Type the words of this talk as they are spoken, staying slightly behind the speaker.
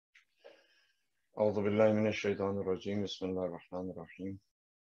أعوذ بالله من الشيطان الرجيم بسم الله الرحمن الرحيم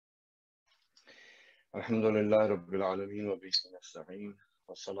الحمد لله رب العالمين وبه نستعين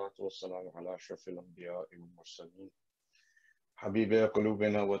والصلاة والسلام على أشرف الأنبياء والمرسلين حبيب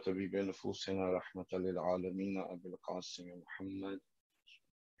قلوبنا وطبيب نفوسنا رحمة للعالمين أبي القاسم محمد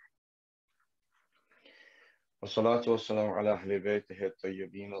والصلاة والسلام على أهل بيته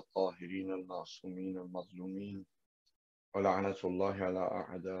الطيبين الطاهرين المعصومين المظلومين ولعنة الله على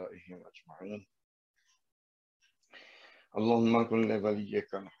أعدائهم أجمعين اللهم كن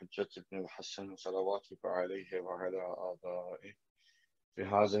لوليك الحجة بن الحسن صلواتك عليه وعلى آبائه في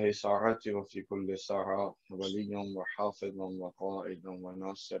هذه الساعة وفي كل ساعة وليا وحافظا وقائدا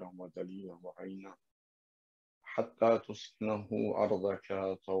وناصرا ودليلا وعينا حتى تسكنه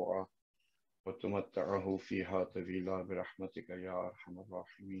أرضك طوعا وتمتعه فيها طويلا برحمتك يا أرحم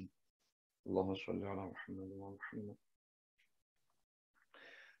الراحمين اللهم صل على محمد ومحمد.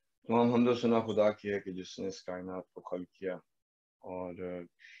 تمام حمد و ثنا خدا کی ہے کہ جس نے اس کائنات کو خلق کیا اور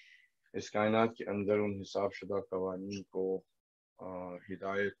اس کائنات کے اندر ان حساب شدہ قوانین کو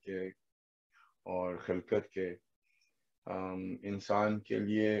ہدایت کے اور خلقت کے انسان کے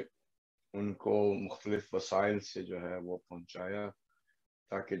لیے ان کو مختلف وسائل سے جو ہے وہ پہنچایا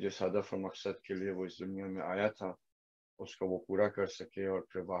تاکہ جس ہدف اور مقصد کے لیے وہ اس دنیا میں آیا تھا اس کو وہ پورا کر سکے اور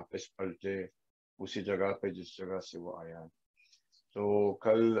پھر واپس پلٹے اسی جگہ پہ جس جگہ سے وہ آیا. تو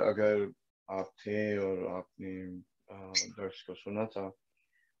کل اگر آپ تھے اور آپ نے درس کو سنا تھا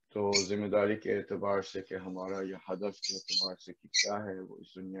تو ذمہ داری کے اعتبار سے کہ ہمارا یہ ہدف کے اعتبار سے کہ کیا ہے وہ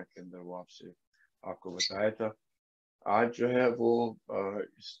اس دنیا کے اندر وہ آپ کو بتایا تھا. آج جو ہے وہ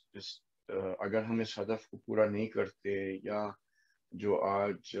اگر ہم اس ہدف کو پورا نہیں کرتے یا جو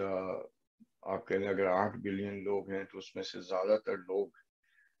آج آپ کہہ لیں اگر 8 بلین لوگ ہیں تو اس میں سے زیادہ تر لوگ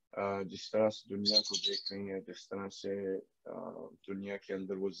جس طرح سے دنیا کو دیکھ رہی ہیں جس طرح سے دنیا کے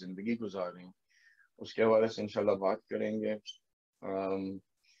اندر وہ زندگی گزار رہے ہیں اس کے حوالے سے انشاءاللہ بات کریں گے.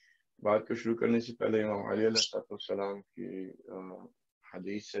 بات کو شروع کرنے سے پہلے امام علی علیہ السلام کی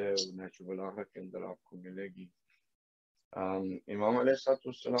حدیث ہے نہج البلاغہ کے اندر آپ کو ملے گی. امام علیہ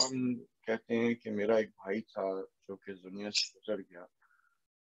السلام کہتے ہیں کہ میرا ایک بھائی تھا جو کہ دنیا سے گزر گیا.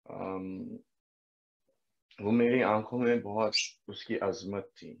 وہ میری آنکھوں میں بہت اس کی عظمت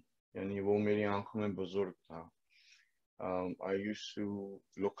تھی یعنی وہ میری آنکھوں میں بزرگ تھا. I used to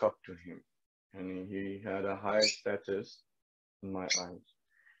look up to him and he had a high status in my eyes.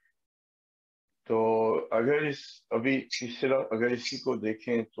 تو اگر اسی کو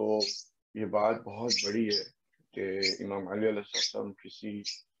دیکھیں تو یہ بات بہت بڑی ہے کہ امام علی علیہ السلام کسی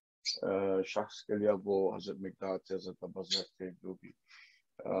شخص کے لیے وہ حضرت مقداد تھے حضرت ابوذر تھے جو بھی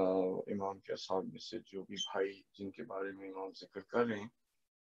امام کے اصحاب میں سے جو بھی بھائی جن کے بارے میں امام ذکر کر رہے ہیں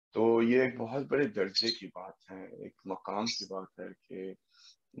تو یہ ایک بہت بڑے درجے کی بات ہے ایک مقام کی بات ہے کہ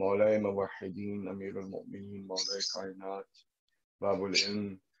مولا موحدین امیر المؤمنین مولا کائنات باب العلم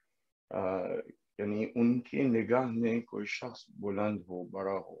یعنی ان کی نگاہ میں کوئی شخص بلند ہو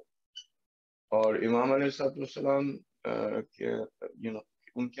بڑا ہو. اور امام علیہ السلام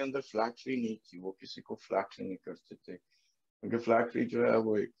ان کے اندر فلیکٹری نہیں تھی وہ کسی کو فلیکٹری نہیں کرتے تھے کیونکہ فلیکٹری جو ہے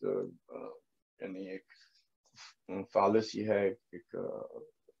وہ ایک یعنی ایک فالسی ہے ایک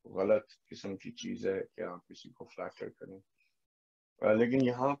غلط قسم کی چیز ہے کہ آپ کسی کو فلیکٹر کریں. لیکن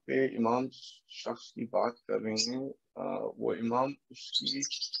یہاں پہ امام شخص کی بات کر رہے ہیں وہ امام اس کی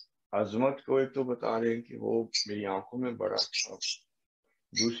عظمت کو ایک تو بتا رہے ہیں کہ وہ میری آنکھوں میں بڑا تھا.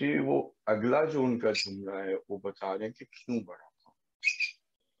 دوسری وہ اگلا جو ان کا جملہ ہے وہ بتا رہے ہیں کہ کیوں بڑا تھا.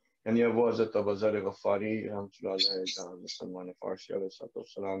 یعنی وہ حضرت ابوذر غفاری رحمۃ اللہ علیہ سلمان فارسی علیہ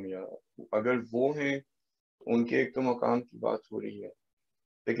السلام یا اگر وہ ہیں ان کے ایک تو مقام کی بات ہو رہی ہے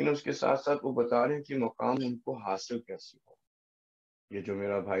لیکن اس کے ساتھ ساتھ وہ بتا رہے ہیں کہ مقام ان کو حاصل کیسے ہو. یہ جو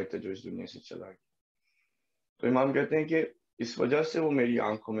میرا بھائی تھا جو اس دنیا سے چلا گیا تو امام کہتے ہیں کہ اس وجہ سے وہ میری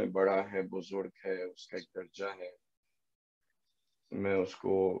آنکھوں میں بڑا ہے بزرگ ہے اس کا ایک درجہ ہے. میں اس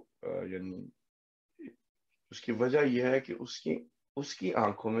کو یعنی اس کی وجہ یہ ہے کہ اس کی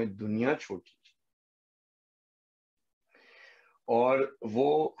آنکھوں میں دنیا چھوٹی تھی اور وہ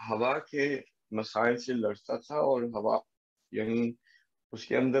ہوا کے مسائل سے لڑتا تھا اور ہوا یعنی اس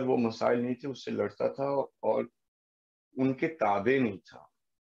کے اندر وہ مسائل نہیں تھے اس سے لڑتا تھا اور ان کے تابع نہیں تھا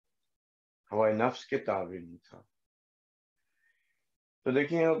ہوائے نفس کے تابع نہیں تھا. تو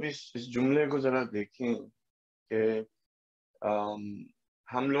دیکھیں اب اس جملے کو ذرا دیکھیں کہ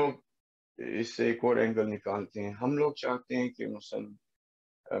ہم لوگ اس سے ایک اور اینگل نکالتے ہیں. ہم لوگ چاہتے ہیں کہ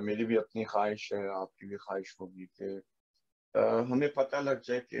مثلا میری بھی اپنی خواہش ہے آپ کی بھی خواہش ہوگی کہ ہمیں پتہ لگ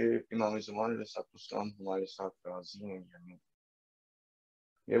جائے کہ امام زمان علیہ السلام ہمارے ساتھ راضی ہیں یا نہیں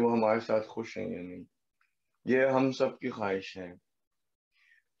یہ وہ ہمارے ساتھ خوش ہیں یا نہیں. یہ ہم سب کی خواہش ہے.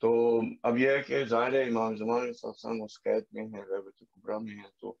 تو اب یہ ہے کہ ظاہر ہے امام زمان علیہ السلام اس قید میں ہیں، غیبت کبریٰ میں ہیں،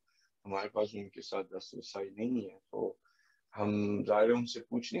 تو ہمارے پاس ان کے ساتھ دست رسائی نہیں ہے، تو ہم ظاہر ان سے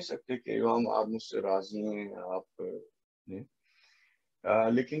پوچھ نہیں سکتے کہ امام آپ مجھ سے راضی ہیں، آپ نے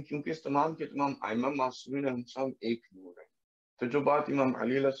لیکن کیونکہ اس تمام کے تمام ائمہ معصومین علیہم السلام ایک نور ہیں، تو جو بات امام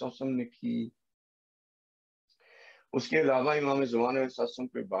علی علیہ السلام نے کی اس کے علاوہ امام زمان علیہ السلام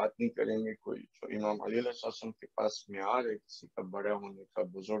کوئی بات نہیں کریں گے. کوئی جو امام علی علیہ السلام کے پاس معیار ہے کسی کا بڑا ہونے کا،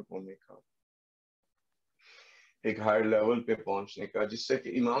 بزرگ ہونے کا، ایک ہائر لیول پہ پہنچنے کا، جس سے کہ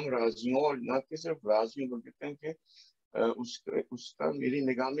امام راضی ہوں، اور نہ کہ صرف راضی ہوں، کہتے ہیں کہ اس کا میری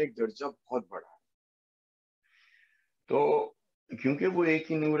نگاہ میں ایک درجہ بہت بڑا ہے. تو کیونکہ وہ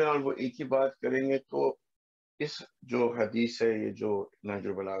ایک ہی نور ہے اور وہ ایک ہی بات کریں گے، تو اس جو حدیث ہے، یہ جو نہج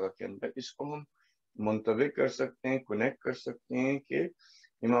البلاغہ کے اندر، اس کو ہم منطبق کر سکتے ہیں، کنیکٹ کر سکتے ہیں کہ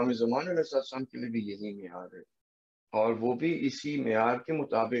امام زمان علیہ السلام کے لیے بھی یہی معیار ہے، اور وہ بھی اسی معیار کے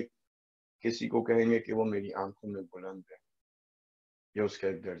مطابق کسی کو کہیں گے کہ وہ میری آنکھوں میں بلند ہے، یہ اس کا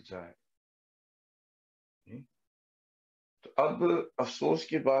ایک درجہ ہے. تو اب افسوس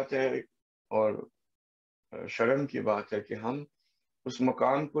کی بات ہے اور شرم کی بات ہے کہ ہم اس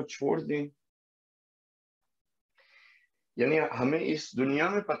مقام کو چھوڑ دیں. یعنی ہمیں اس دنیا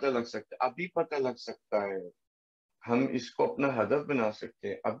میں پتہ لگ سکتا ہے، ابھی پتہ لگ سکتا ہے، ہم اس کو اپنا ہدف بنا سکتے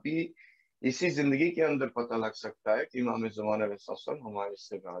ہیں، ابھی اسی زندگی کے اندر پتہ لگ سکتا ہے کہ امام زمان علیہ السلام ہمارے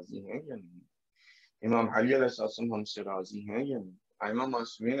سے راضی ہیں یا نہیں، امام علی علیہ السلام ہم سے راضی ہیں یا نہیں، ائمہ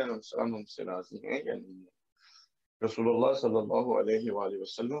معصومین علیہ السلام ہم سے راضی ہیں یا نہیں، رسول اللہ صلی اللہ علیہ وآلہ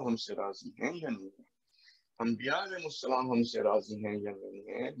وسلم ہم سے راضی ہیں یا نہیں، انبیاء علیہ السلام ہم سے راضی ہیں یا نہیں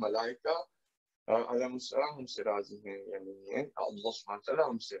ہیں، ملائکہ علیہ السلام ہم سے راضی ہیں یا نہیں ہیں، اللہ سبحانہ وتعالی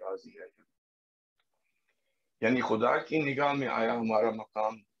ہم سے راضی ہے یا نہیں. یعنی خدا کی نگاہ میں آیا ہمارا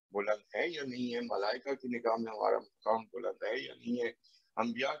مقام بلند ہے یا نہیں ہے، ملائکہ کی نگاہ میں ہمارا مقام بلند ہے یا نہیں ہے،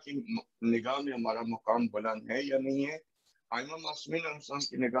 انبیاء کی نگاہ میں ہمارا مقام بلند ہے یا نہیں ہے، ائمہ معصومین علیہ السلام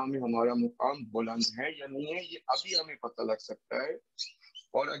کی نگاہ میں ہمارا مقام بلند ہے یا نہیں ہے. یہ ابھی ہمیں پتہ لگ سکتا ہے،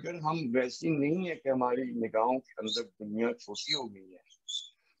 اور اگر ہم ویسی نہیں ہے کہ ہماری نگاہوں کے اندر دنیا چھوٹی ہو گئی ہے،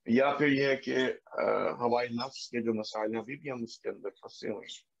 یا پھر یہ ہے کہ ہوائی نفس کے جو مسائل ہیں ابھی بھی ہم اس کے اندر پھنسے ہوئے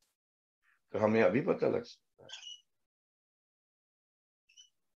ہیں، تو ہمیں ابھی پتہ لگ سکتا ہے.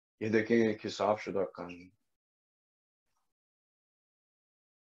 یہ دیکھیں ایک حساب شدہ قانون،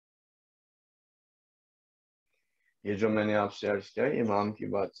 یہ جو میں نے آپ سے عرض کیا امام کی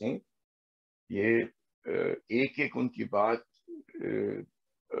باتیں، یہ ایک ایک ان کی بات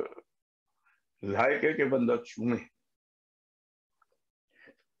لائق ہے کہ بندہ چومے،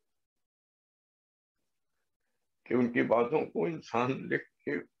 کہ ان کی باتوں کو انسان لکھ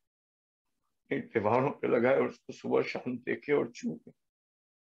کے دیواروں پہ لگائے اور اس کو صبح شام دیکھے اور چومے.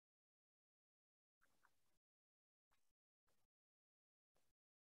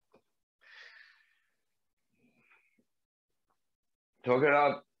 تو اگر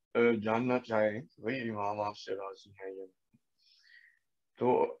آپ جاننا چاہیں کہ بھائی امام آپ سے راضی ہیں یا نہیں،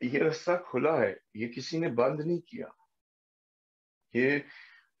 تو یہ رستہ کھلا ہے، یہ کسی نے بند نہیں کیا. یہ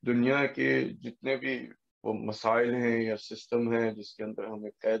دنیا کے جتنے بھی وہ مسائل ہیں یا سسٹم ہیں جس کے اندر ہمیں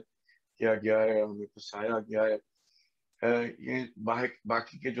قید کیا گیا ہے، ہمیں پھنسایا گیا ہے، یہ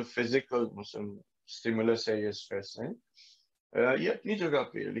باقی کے جو فزیکل اسٹیمولس ہے، یہ اسٹریس ہیں، یہ اپنی جگہ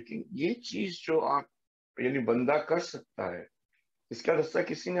پہ ہے، لیکن یہ چیز جو آپ یعنی بندہ کر سکتا ہے، اس کا رستہ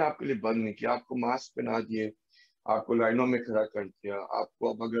کسی نے آپ کے لیے بند نہیں کیا. آپ کو ماسک پہنا دیے، آپ کو لائنوں میں کھڑا کر دیا، آپ کو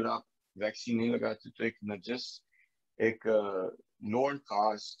اب اگر آپ ویکسین نہیں لگاتے تو ایک نجس، ایک لوڈ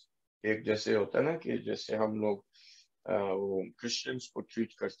کاسٹ، ایک جیسے ہوتا ہے نا کہ جیسے ہم لوگ وہ کرسچنس کو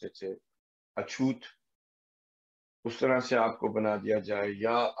ٹریٹ کرتے تھے اچھوت، اس طرح سے آپ کو بنا دیا جائے،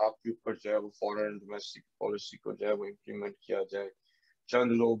 یا آپ کے اوپر جو ہے وہ فورن ڈومیسٹک پالیسی کو جو ہے وہ امپلیمنٹ کیا جائے،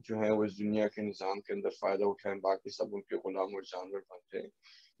 چند لوگ جو ہیں وہ اس دنیا کے نظام کے اندر فائدہ اٹھائیں، باقی سب ان کے غلام اور جانور بنتے ہیں.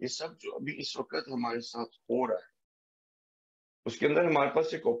 یہ سب جو ابھی اس وقت ہمارے ساتھ ہو رہا ہے، اس کے اندر ہمارے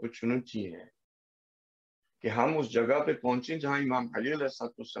پاس ایک اپرچونٹی ہے کہ ہم اس جگہ پہ پہنچیں جہاں امام علی علیہ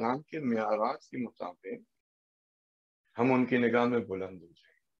السلام کے معیارات کے مطابق ہم ان کی نگاہ میں بلند ہو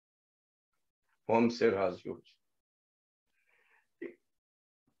جائیں، وہ ہم سے راضی ہو جائیں.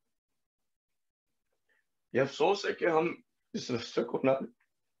 یہ افسوس ہے کہ ہم اس رستے کو نہ،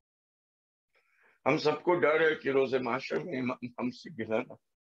 ہم سب کو ڈر ہے کہ روز معاشر میں ہم سے گلا نہ.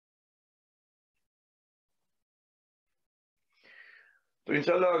 تو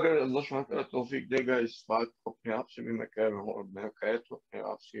انشاءاللہ اگر اللہ سبحانہ وتعالیٰ توفیق دے گا، اس بات کو اپنے آپ سے بھی میں کہہ رہا ہوں، اور میں کہہ تو اپنے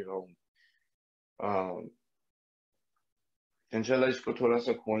آپ سے رہا ہوں، انشاءاللہ اس کو تھوڑا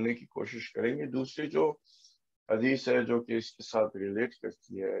سا کھولنے کی کوشش کریں گے. دوسری جو حدیث ہے جو کہ اس کے ساتھ ریلیٹ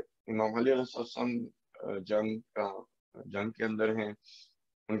کرتی ہے، امام علی علیہ السلام جنگ کے اندر ہیں،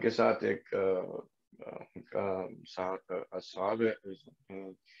 ان کے ساتھ ایک ان کا صحاب ہے،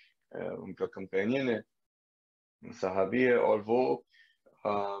 ان کا کمپینین ہے، صحابی ہے، اور وہ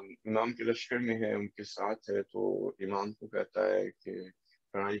امام کے لشکر میں ہے، ان کے ساتھ ہے. تو امام کو کہتا ہے کہ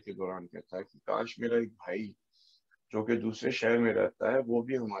لڑائی کے دوران کہتا ہے کہ کاش میرا ایک بھائی جو کہ دوسرے شہر میں رہتا ہے وہ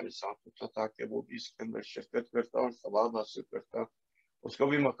بھی ہمارے ساتھ ہوتا، تاکہ وہ بھی اس کے اندر شرکت کرتا اور ثواب حاصل کرتا، اس کو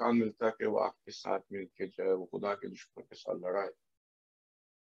بھی مقام ملتا کہ وہ آپ کے ساتھ مل کے جو ہے وہ خدا کے دشمن کے ساتھ لڑائے.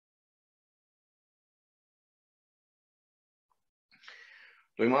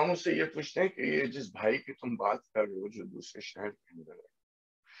 تو امام اس سے یہ پوچھتے ہیں کہ یہ جس بھائی کی تم بات کر رہے ہو جو دوسرے شہر کے اندر ہے،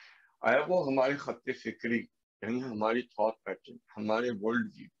 آیا وہ ہمارے خط فکری یعنی ہماری تھاٹ پیٹرن، ہمارے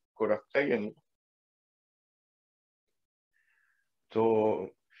ورلڈ ویو کو رکھتا ہے یا نہیں؟ تو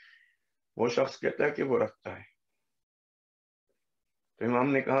وہ شخص کہتا ہے کہ وہ رکھتا ہے. تو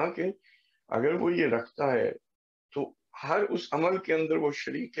امام نے کہا کہ اگر وہ یہ رکھتا ہے تو ہر اس عمل کے اندر وہ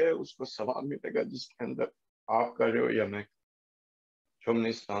شریک ہے، اس کو ثواب ملے گا جس کے اندر آپ کر رہے ہو یا میں، جو ہم نے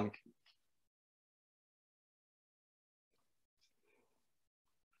اسلام کی.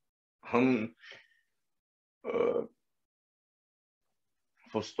 ہم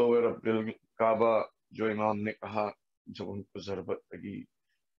فستو رب الکعبہ جو امام نے کہا جب ان کو ضربت لگی،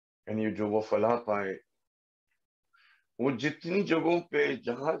 یعنی جو وہ فلاح پائے، وہ جتنی جگہوں پہ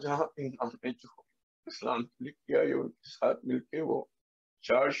جہاں جہاں پہ امام نے جو اسلام کلک کیا یا ان کے ساتھ مل کے وہ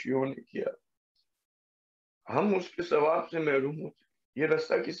 4 شیعوں نے کیا، ہم اس کے ثواب سے محروم ہوتے. یہ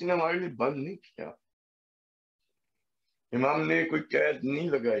رستہ کسی نے ہمارے لیے بند نہیں کیا، امام نے کوئی قید نہیں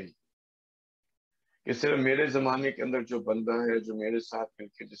لگائی کہ صرف میرے زمانے کے اندر جو بندہ ہے جو میرے ساتھ مل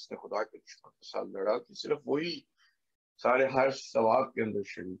کے جس نے خدا کے دشمن کے ساتھ لڑا کہ صرف وہی سارے ہر ثواب کے اندر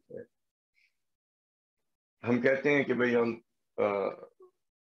شریک ہے. ہم کہتے ہیں کہ بھئی ہم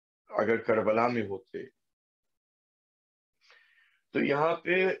اگر کربلا میں ہوتے تو یہاں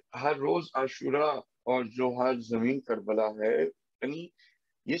پہ ہر روز عاشورہ اور جو ہر زمین کربلا ہے، یعنی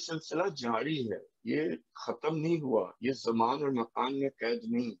یہ سلسلہ جاری ہے، یہ ختم نہیں ہوا، یہ زمان اور مکان میں قید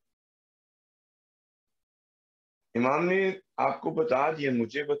نہیں. امام نے آپ کو بتا دیا،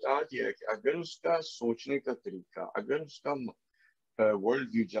 مجھے بتا دیا کہ اگر اس کا سوچنے کا طریقہ، اگر اس کا ورلڈ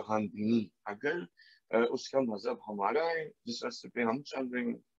ویو جہان بینی، اگر اس کا مذہب ہمارا ہے جس راستے پہ ہم چل رہے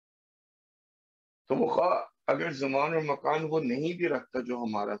ہیں، تو وہ خواہ اگر زمان اور مکان وہ نہیں بھی رکھتا جو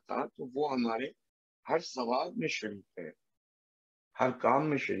ہمارا تھا، تو وہ ہمارے ہر ثواب میں شریک ہے، ہر کام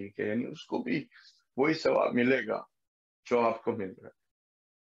میں شریک ہے، یعنی اس کو بھی وہی ثواب ملے گا جو آپ کو مل رہا ہے.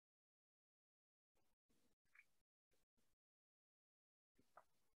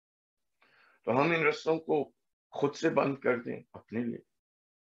 تو ہم ان رستوں کو خود سے بند کر دیں اپنے لیے.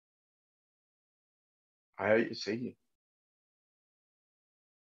 آیا یہ صحیح ہے؟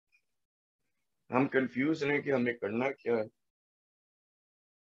 ہم کنفیوز رہیں کہ ہمیں کرنا کیا ہے،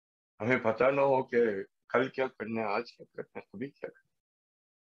 ہمیں پتہ نہ ہو کہ کل کیا کرنا ہے، آج کیا کرنا ہے، ابھی کیا کرنا ہے.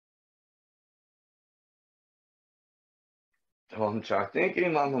 تو ہم چاہتے ہیں کہ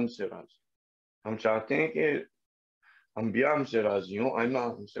امام ہم سے راضی، ہم چاہتے ہیں کہ انبیاء ہم سے راضی ہوں، ائمہ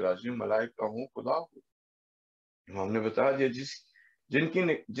ہم سے راضی ہوں، ملائکہ ہوں، خدا ہو. امام نے بتا دیا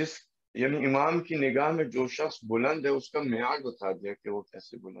جس یعنی امام کی نگاہ میں جو شخص بلند ہے اس کا معیار بتا دیا کہ وہ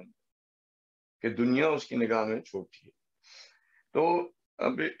کیسے بلند ہے، کہ دنیا اس کی نگاہ میں چھوٹی ہے. تو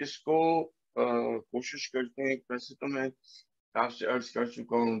اب اس کو کوشش کرتے ہیں. ویسے تو میں آپ سے عرض کر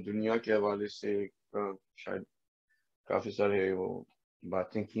چکا ہوں دنیا کے حوالے سے شاید کافی سارے وہ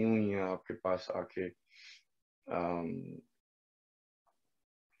باتیں کی ہوئی ہیں آپ کے پاس آ کے.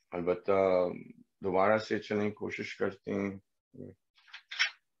 البتہ دوبارہ سے چلیں، کوشش کرتے ہیں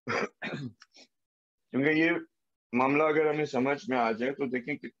کیونکہ یہ معاملہ اگر ہمیں سمجھ میں آ جائے تو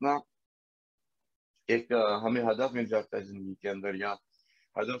دیکھیں کتنا ایک ہمیں ہدف مل جاتا ہے زندگی کے اندر، یا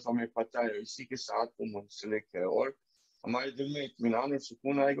ہدف ہمیں پتہ ہے، اسی کے ساتھ وہ منسلک ہے، اور ہمارے دل میں اطمینان اور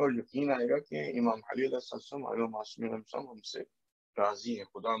سکون آئے گا اور یقین آئے گا کہ امام علی علیہ السلام اور معصومین علیہ السلام ہم سے راضی ہیں،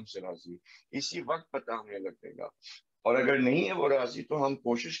 خدا ہم سے راضی ہے. اسی وقت پتہ ہمیں لگے گا. اور اگر نہیں ہے وہ راضی تو ہم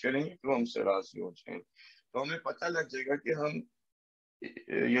کوشش کریں گے کہ وہ ہم سے راضی ہو جائیں. تو ہمیں پتہ لگ جائے گا کہ ہم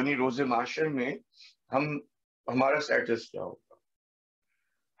یعنی روز معاشر میں ہمارا سٹیٹس کیا ہوگا،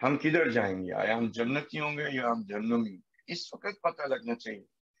 ہم کدھر جائیں گے، آیا ہم جنتی ہوں گے یا ہم جہنمی ہوں گے. اس وقت پتہ لگنا چاہیے،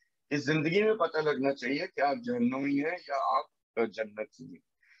 اس زندگی میں پتہ لگنا چاہیے کہ آپ جہنمی ہیں یا آپ جنتی ہیں.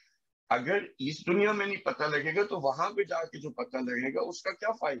 اگر اس دنیا میں نہیں پتہ لگے گا تو وہاں پہ جا کے جو پتہ لگے گا اس کا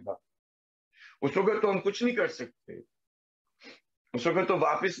کیا فائدہ. اس وقت تو ہم کچھ نہیں کر سکتے، اس وقت تو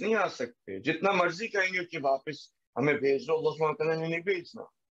واپس نہیں آ سکتے، جتنا مرضی کہیں گے کہ واپس ہمیں بھیج دو، اللہ سبحانہ وتعالیٰ نے نہیں بھیجنا.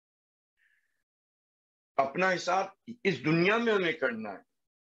 اپنا حساب اس دنیا میں ہمیں کرنا ہے.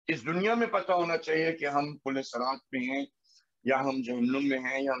 اس دنیا میں پتہ ہونا چاہیے کہ ہم پل صراط پہ ہیں، یا ہم جہنم میں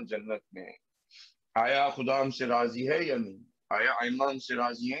ہیں یا ہم جنت میں ہیں؟ آیا خدا ہم سے راضی ہے یا نہیں؟ آیا ائمہ ہم سے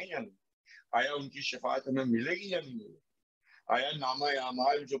راضی ہیں یا نہیں؟ آیا ان کی شفاعت ہمیں ملے گی یا نہیں ملے گی؟ آیا نامہ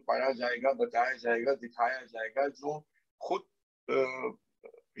اعمال جو پڑھا جائے گا، بتایا جائے گا، دکھایا جائے گا، جو خود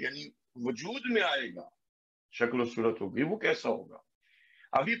یعنی وجود میں آئے گا، شکل و صورت ہوگی، وہ کیسا ہوگا؟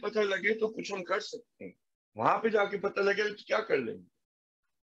 ابھی پتہ لگے تو کچھ ہم کر سکتے ہیں، وہاں پہ جا کے پتہ لگے تو کیا کر لیں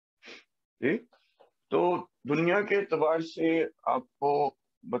گے؟ تو دنیا کے اعتبار سے آپ کو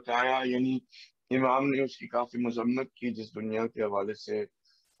بتایا، یعنی امام نے اس کی کافی مذمت کی، جس دنیا کے حوالے سے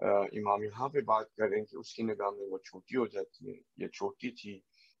امام یہاں پہ بات کر رہے ہیں کہ اس کی نگاہ میں وہ چھوٹی ہو جاتی ہے، یہ چھوٹی تھی،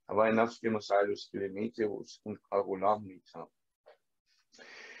 ہوائے نفس کے مسائل اس کے لیے نہیں تھے، وہ ان کا غلام نہیں تھا۔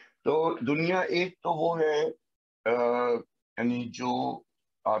 تو دنیا ایک تو وہ ہے یعنی جو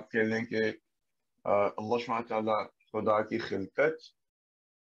آپ کہہ لیں کہ اللہ سبحانہ تعالیٰ خدا کی خلقت،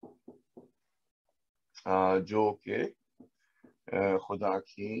 جو کہ خدا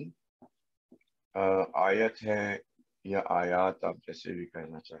کی آیت ہے یا آیات، آپ جیسے بھی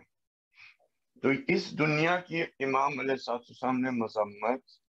کہنا چاہیں۔ تو اس دنیا کی امام علیہ السلام نے مذمت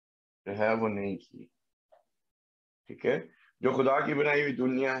جو ہے وہ نہیں کی، ٹھیک ہے؟ جو خدا کی بنائی ہوئی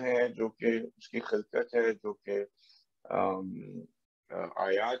دنیا ہے، جو کہ اس کی خلقت ہے، جو کہ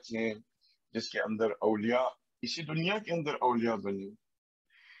آیات ہیں، جس کے اندر اولیاء، اسی دنیا کے اندر اولیاء بنی،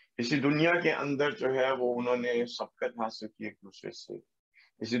 اسی دنیا کے اندر جو ہے وہ انہوں نے سبقت حاصل کی ایک دوسرے سے،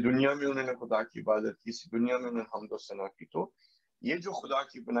 اسی دنیا میں انہوں نے خدا کی عبادت کی، اسی دنیا میں انہوں نے حمد و ثنا کی۔ تو یہ جو خدا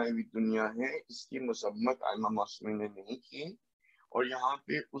کی بنائی ہوئی دنیا ہے، اس کی مذمت ائمہ معصومین نے نہیں کی، اور یہاں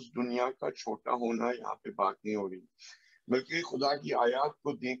پہ اس دنیا کا چھوٹا ہونا یہاں پہ بات نہیں ہو رہی، بلکہ خدا کی آیات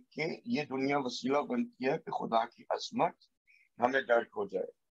کو دیکھ کے یہ دنیا وسیلہ بنتی ہے کہ خدا کی عظمت ہمیں درک ہو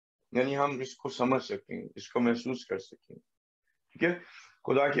جائے، یعنی ہم اس کو سمجھ سکیں، اس کو محسوس کر سکیں، ٹھیک ہے؟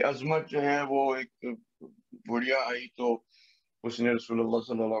 خدا کی عظمت جو ہے وہ ایک بڑھیا آئی تو اس نے رسول اللہ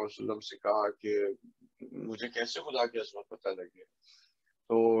صلی اللہ علیہ وسلم سے کہا کہ مجھے کیسے خدا کی عظمت پتہ لگے؟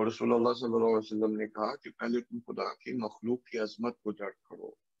 تو رسول اللہ صلی اللہ علیہ وسلم نے کہا کہ پہلے تم خدا کی مخلوق کی عظمت کو درک کرو،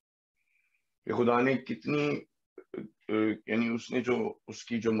 کہ خدا نے کتنی یعنی اس نے جو اس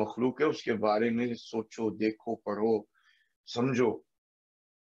کی جو مخلوق ہے اس کے بارے میں سوچو، دیکھو، پڑھو، سمجھو۔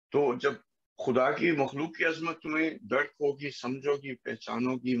 تو جب خدا کی مخلوق کی عظمت تمہیں درک ہوگی، سمجھو گی،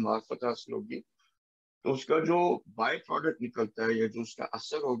 پہچانو گی، معرفت حاصل ہوگی، تو اس کا جو بائی پروڈکٹ نکلتا ہے یا جو اس کا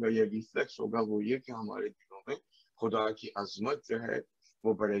اثر ہوگا یا ریفلیکس ہوگا وہ یہ کہ ہمارے دلوں میں خدا کی عظمت جو ہے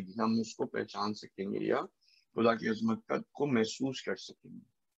وہ بڑھے گی، ہم اس کو پہچان سکیں گے یا خدا کی عظمت کو محسوس کر سکیں گے۔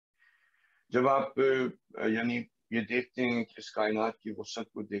 جب آپ یعنی یہ دیکھتے ہیں کہ اس کائنات کی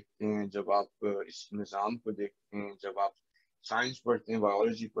وسعت کو دیکھتے ہیں، جب آپ اس نظام کو دیکھتے ہیں، جب آپ سائنس پڑھتے ہیں،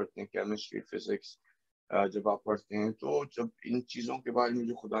 بایولوجی پڑھتے ہیں، کیمسٹری، فزکس جب آپ پڑھتے ہیں، تو جب ان چیزوں کے بارے میں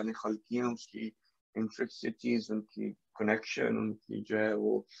جو خدا نے خلق کی ہیں، اس کی انٹرکسٹیز، ان کی کنیکشن، ان کی جو ہے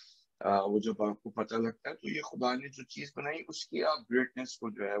وہ جب آپ کو پتہ لگتا ہے تو یہ خدا نے جو چیز بنائی اس کی آپ گریٹنس کو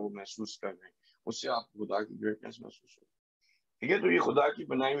جو ہے وہ محسوس کر رہے ہیں، اس سے آپ خدا کی گریٹنس محسوس ہو، ٹھیک ہے؟ تو یہ خدا کی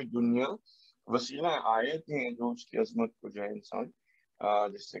بنائی ہوئی دنیا وسیلہ آیت ہیں جو اس کی عظمت کو جو ہے انسان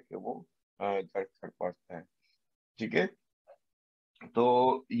جس سے کہ وہ درک کر پاتا ہے، ٹھیک ہے؟ تو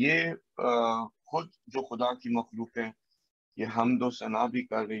یہ خود جو خدا کی مخلوق ہے یہ حمد و ثنا بھی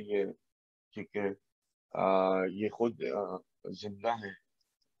کر رہی ہے، ٹھیک ہے؟ یہ خود زندہ ہے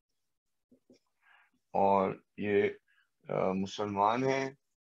اور یہ مسلمان ہے،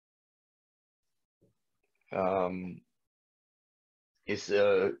 اس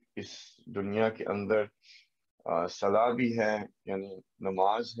دنیا کے اندر صلاح بھی ہے، یعنی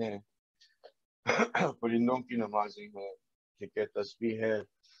نماز ہے، پرندوں کی نمازیں ہیں، ٹھیک ہے؟ تسبیح ہے،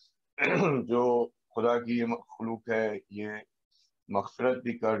 جو خدا کی یہ مخلوق ہے یہ مغفرت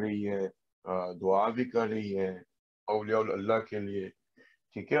بھی کر رہی ہے، دعا بھی کر رہی ہے اولیاء اللہ کے لیے،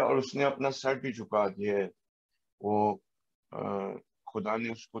 ٹھیک ہے؟ اور اس نے اپنا سر بھی جھکا دیا ہے، وہ خدا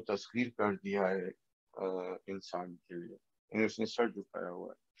نے اس کو تسخیر کر دیا ہے انسان کے لیے، یعنی اس نے سر جھکایا ہوا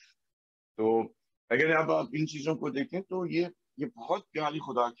ہے۔ تو اگر اب آپ ان چیزوں کو دیکھیں تو یہ بہت پیاری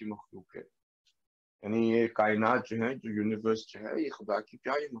خدا کی مخلوق ہے، یعنی یہ کائنات جو ہے، جو یونیورس جو ہے، یہ خدا کی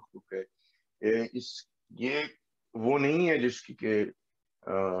پیاری مخلوق ہے۔ یہ وہ نہیں ہے جس کی کہ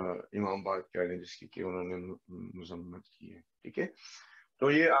امام بات کہہ رہے ہیں، جس کی کہ انہوں نے مذمت کی ہے، ٹھیک ہے؟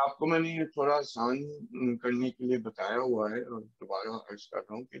 تو یہ آپ کو میں نے تھوڑا آسان کرنے کے لیے بتایا ہوا ہے، اور دوبارہ عرض کر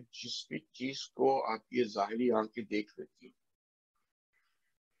رہا ہوں کہ جس بھی چیز کو آپ یہ ظاہری آنکھیں دیکھ لیتی ہیں،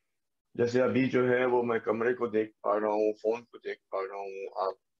 جیسے ابھی جو ہے وہ میں کمرے کو دیکھ پا رہا ہوں، فون کو دیکھ پا رہا ہوں،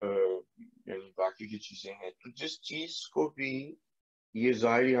 آپ یعنی باقی کی چیزیں ہیں، تو جس چیز کو بھی یہ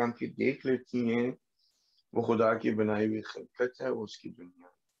ظاہری آنکھیں دیکھ لیتی ہیں وہ خدا کی بنائی ہوئی خلقت ہے، وہ اس کی دنیا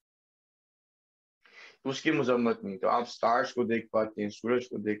ہے۔ اس کی مذمت نہیں. تو آپ سٹارز کو دیکھ پاتے ہیں, سورج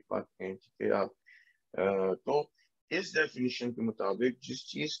کو دیکھ پاتے ہیں, ٹھیک ہے. آپ تو اس ڈیفینیشن کے مطابق جس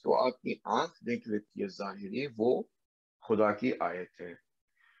چیز کو آپ کی آنکھ دیکھ لیتی ہے ظاہری, وہ خدا کی آیت ہے,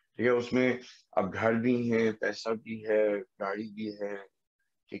 ٹھیک ہے. اس میں اب گھر بھی ہیں, پیسہ بھی ہے, گاڑی بھی ہے,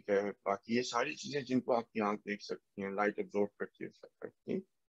 ٹھیک ہے. باقی یہ ساری چیزیں جن کو آپ کی آنکھ دیکھ سکتی ہیں, لائٹ ابزورب کرتی ہے,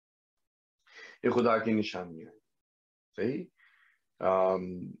 یہ خدا کی نشانیاں ہیں. صحیح.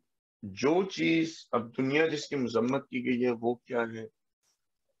 جو چیز اب دنیا جس کی مذمت کی گئی ہے وہ کیا ہے؟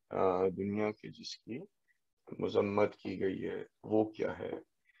 دنیا کی جس کی مذمت کی گئی ہے وہ کیا ہے؟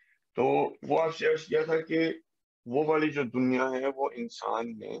 تو وہ آپ سے عرض کیا تھا کہ وہ والی جو دنیا ہے وہ انسان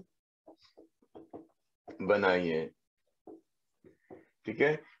نے بنائی ہے, ٹھیک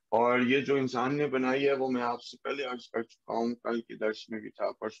ہے. اور یہ جو انسان نے بنائی ہے وہ میں آپ سے پہلے عرض کر چکا ہوں, کل کے درس میں بھی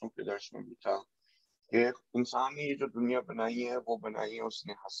تھا, پرسوں کے درس میں بھی تھا, کہ انسان نے یہ جو دنیا بنائی ہے وہ بنائی ہے اس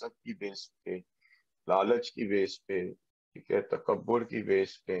نے حسد کی بیس پہ, لالچ کی بیس پہ, ٹھیک ہے, تکبر کی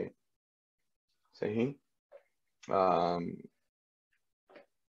بیس پہ. صحیح.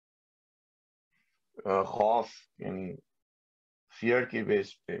 خوف یعنی فیئر کی بیس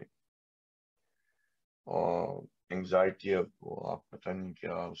پہ, اور انگزائٹی, اب وہ آپ پتہ نہیں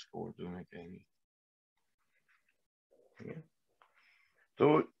کیا اس کو اردو میں کہیں گے. تو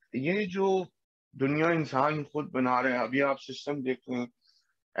یہ جو دنیا انسان خود بنا رہا ہے, ابھی آپ سسٹم دیکھ لیں,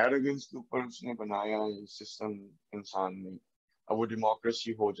 ایروگنس کے اوپر اس نے بنایا ہے سسٹم انسان نے. اب وہ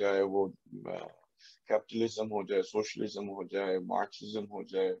ڈیموکریسی ہو جائے, وہ کیپٹلزم ہو جائے, سوشلزم ہو جائے, مارکسزم ہو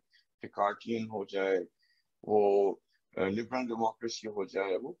جائے, ٹیکارٹین ہو جائے, وہ لبرل ڈیموکریسی ہو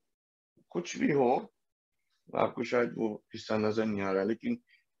جائے, وہ کچھ بھی ہو, آپ کو شاید وہ حصہ نظر نہیں آ رہا, لیکن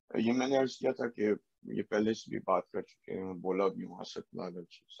یہ میں نے عرض کیا تھا کہ یہ پہلے سے بھی بات کر چکے ہیں, بولا بھی ہوں, حسد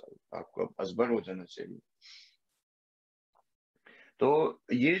لالچ, آپ کو اب ازبر ہو جانا چاہیے. تو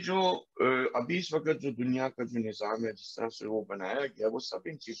یہ جو ابھی اس وقت جو دنیا کا جو نظام ہے جس طرح سے وہ بنایا گیا, وہ سب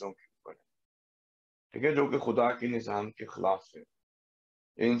ان چیزوں کے اوپر ہے, ٹھیک ہے, جو کہ خدا کے نظام کے خلاف ہے.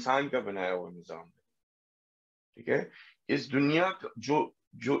 یہ انسان کا بنایا ہوا نظام ہے, ٹھیک ہے. اس دنیا کا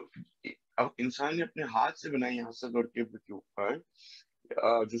جو اب انسان نے اپنے ہاتھ سے بنائی ہے حسد اور کبر کے اوپر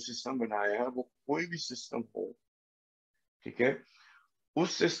جو سسٹم بنایا ہے, وہ کوئی بھی سسٹم ہو, ٹھیک ہے, اس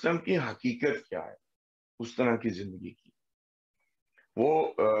سسٹم کی حقیقت کیا ہے, اس طرح کی زندگی کی, وہ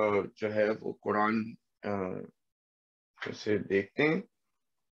جو ہے وہ قرآن سے دیکھتے ہیں.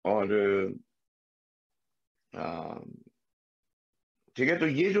 اور ٹھیک ہے, تو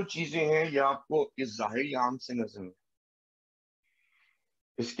یہ جو چیزیں ہیں یہ آپ کو اس ظاہری عام سے نظر نہیں,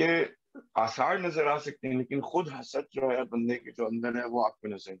 اس کے آثار نظر آ سکتے ہیں, لیکن خود حسد جو ہے بندے کے جو اندر ہے وہ آپ کو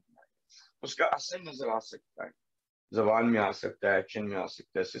نظر نہیں آئے. اس کا اثر نظر آ سکتا ہے, زبان میں آ سکتا ہے, ایکشن میں آ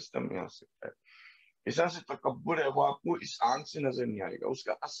سکتا ہے, سسٹم میں آ سکتا ہے. اس طرح سے تکبر ہے, وہ آپ کو اس آنکھ سے نظر نہیں آئے گا, اس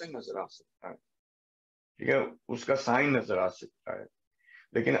کا اثر نظر آ سکتا ہے, ٹھیک ہے, اس کا سائن نظر آ سکتا ہے,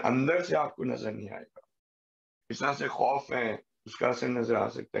 لیکن اندر سے آپ کو نظر نہیں آئے گا. اس طرح سے خوف ہے, اس کا اثر نظر آ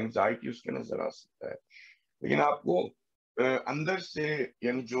سکتا ہے, انگزائٹی اس کا نظر آ سکتا ہے, لیکن آپ کو اندر سے,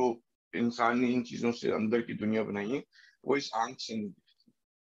 یعنی جو انسان نے ان چیزوں سے اندر کی دنیا بنائی ہے وہ اس آنکھ سے نہیں دکھتی,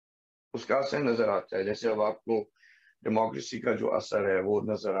 اس کا اثر نظر آتا ہے. جیسے اب آپ کو ڈیموکریسی کا جو اثر ہے وہ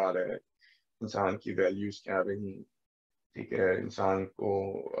نظر آ رہا ہے, انسان کی ویلیوز کیا رہی, ٹھیک ہے, انسان کو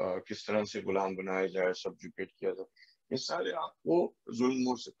کس طرح سے غلام بنایا جائے, سبجوگیٹ کیا جائے, یہ سارے آپ کو ظلم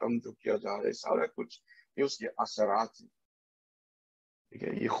و ستم جو کیا جا رہا ہے, سارا کچھ یہ اس کے اثرات ہیں, ٹھیک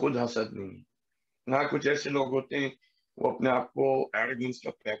ہے. یہ خود حسد نہیں ہے. نہ کچھ ایسے لوگ ہوتے ہیں وہ اپنے آپ کو ایروگنس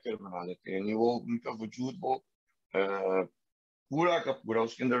کا پیکر بنا لیتے ہیں, یعنی وہ ان کا وجود وہ پورا کا پورا,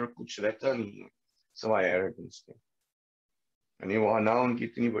 اس کے اندر کچھ رہتا نہیں ہے سوائے ایروگنس کے. یعنی وہ نہ ان کی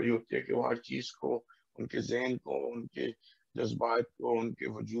اتنی بڑی ہوتی ہے کہ وہ ہر چیز کو, ان کے ذہن کو, ان کے جذبات کو, ان کے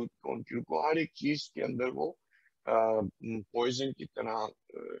وجود کو, ان کی ہر ایک چیز کے اندر وہ پوائزن کی طرح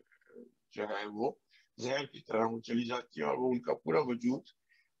جو ہے وہ زہر کی طرح وہ چلی جاتی ہے, اور وہ ان کا پورا وجود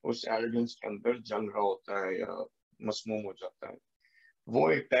اس ایروگنس کے اندر جل رہا ہوتا ہے یا مسموم ہو جاتا ہے. وہ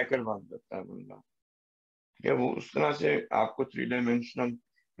ایک پیکر بن جاتا ہے بندہ, ٹھیک ہے. وہ اس طرح سے آپ کو 3 ڈائمینشنل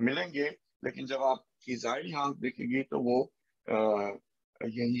ملیں گے, لیکن جب آپ کی ظاہری آنکھ دیکھے گی تو وہ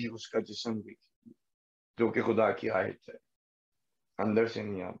یہی اس کا جسم دیکھے گی جو کہ خدا کی آیت ہے, اندر سے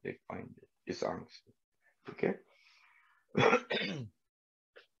نہیں آپ دیکھ پائیں گے اس آنکھ سے, ٹھیک ہے.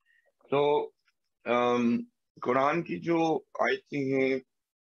 تو قرآن کی جو آیتیں ہیں,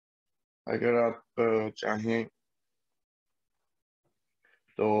 اگر آپ چاہیں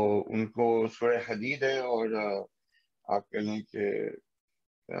تو ان کو سورہ حدید ہے, اور آپ کہہ لیں کہ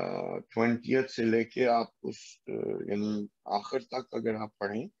 20th سے لے کے آپ اس یعنی آخر تک اگر آپ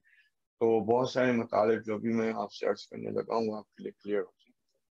پڑھیں تو بہت سارے مطالب جو بھی میں آپ سے عرض کرنے لگا ہوں آپ کے لیے کلیئر ہو جائیں.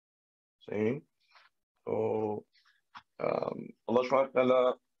 صحیح. تو اللہ سبحانہ تعالیٰ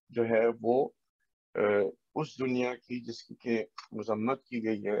جو ہے وہ اس دنیا کی جس کی کہ مذمت کی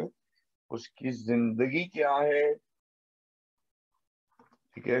گئی ہے اس کی زندگی کیا ہے،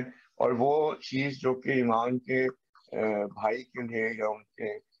 ٹھیک ہے، اور وہ چیز جو کہ ایمان کے بھائی کے لیے یا ان کے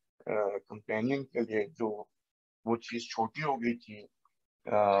کمپینین کے لیے جو وہ چیز چھوٹی ہو گئی تھی،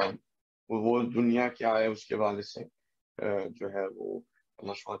 وہ دنیا کیا ہے اس کے حوالے سے جو ہے وہ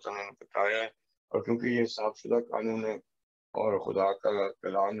اللہ سبحانہ تعالیٰ نے بتایا ہے۔ اور کیونکہ یہ صاف شدہ قانون ہے اور خدا کا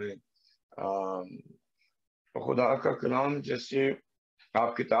کلام ہے، خدا کا کلام جیسے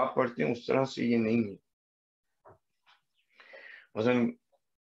آپ کتاب پڑھتے ہیں اس طرح سے یہ نہیں ہے۔ مثلا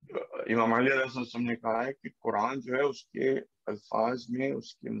امام علیہ السلام نے کہا ہے کہ قرآن جو ہے اس کے الفاظ میں،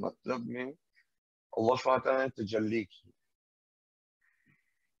 اس کے مطلب میں اللہ سبحانہ تعالیٰ نے تجلی کی،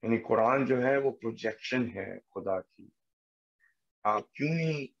 یعنی قرآن جو ہے وہ پروجیکشن ہے خدا کی۔ آپ کیوں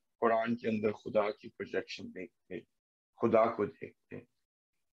نہیں قرآن کے اندر خدا کی پروجیکشن دیکھتے، خدا کو دیکھتے؟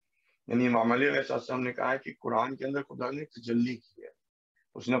 یعنی امام علیہ السلام نے کہا ہے کہ قرآن کے اندر خدا نے تجلی کی ہے،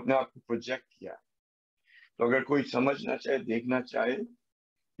 اس نے اپنے آپ کو پروجیکٹ کیا۔ تو اگر کوئی سمجھنا چاہے، دیکھنا چاہے،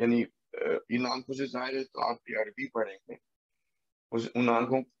 یعنی ان آنکھوں سے ظاہر ہے تو آپ کی عربی پڑھیں گے، ان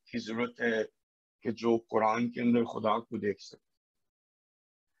آنکھوں کی ضرورت ہے کہ جو قرآن کے اندر خدا کو دیکھ سکے،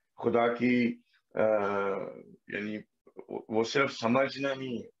 خدا کی یعنی وہ صرف سمجھنا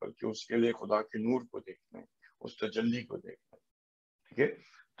نہیں ہے بلکہ اس کے لیے خدا کے نور کو دیکھنا ہے، اس تجلی کو دیکھنا ہے، ٹھیک ہے۔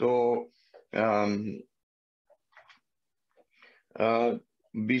 تو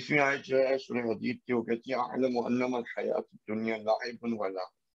 20ویں آیت جو ہے سورہ حدید کی، وہ کہتی ہے اعلم انما الحیات الدنیا لعب ولا۔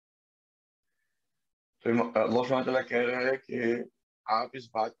 تو اللہ سبحانہ تعالیٰ کہہ رہا ہے کہ آپ اس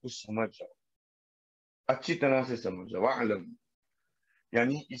بات کو سمجھ جاؤ، اچھی طرح سے سمجھ جاؤ، اعلم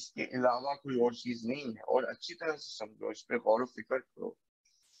یعنی اس کے علاوہ کوئی اور چیز نہیں ہے، اور اچھی طرح سے سمجھو، اس پہ غور و فکر کرو،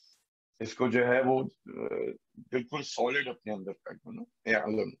 اس کو جو ہے وہ بالکل سالڈ اپنے اندر کر دو نا۔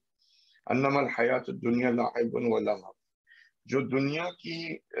 اعلم انما الحیات الدنیا لعب ولا، جو دنیا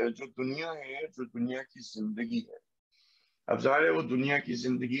ہے، جو دنیا کی زندگی ہے، اب ظاہر ہے وہ دنیا کی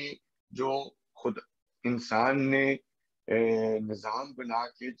زندگی جو خود انسان نے نظام بنا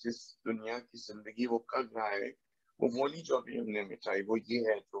کے جس دنیا کی زندگی وہ کر رہا ہے، وہ نہیں جو ابھی ہم نے مٹائی، وہ یہ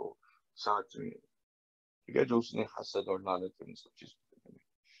ہے جو ساتھ میں، ٹھیک ہے، جو اس نے حسد اور لعنت ان سب چیزوں کو بنائی۔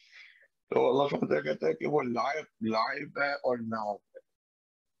 تو اللہ سبحانہ وتعالیٰ کہتا ہے کہ وہ لائب ہے اور ناؤ ہے،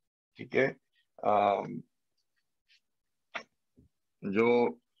 ٹھیک ہے۔ جو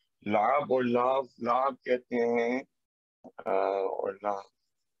لعب اور لعب کہتے ہیں اور لعب،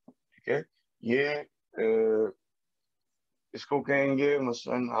 ٹھیک ہے، یہ اس کو کہیں گے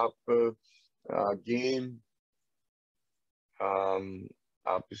مثلا آپ گیم،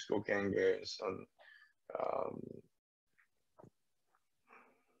 آپ اس کو کہیں گے مثلا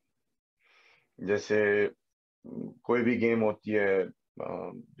جیسے کوئی بھی گیم ہوتی ہے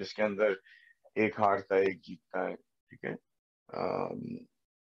جس کے اندر ایک ہارتا ہے ایک جیتتا ہے، ٹھیک ہے،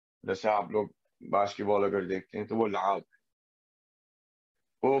 جیسے آپ لوگ باسکٹ بال اگر دیکھتے ہیں تو وہ لعب،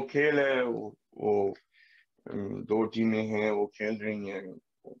 وہ کھیل ہے، وہ دو ٹیمیں ہیں، وہ کھیل رہی ہیں،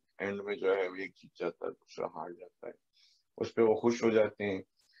 اینڈ میں جو ہے وہ ایک جیت جاتا ہے دوسرا ہار جاتا ہے، اس پہ وہ خوش ہو جاتے ہیں،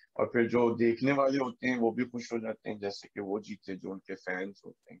 اور پھر جو دیکھنے والے ہوتے ہیں وہ بھی خوش ہو جاتے ہیں جیسے کہ وہ جیتے جو ان کے فینس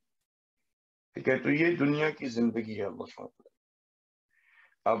ہوتے ہیں، ٹھیک ہے۔ تو یہ دنیا کی زندگی ہے اللہ سبحانہ وتعالیٰ۔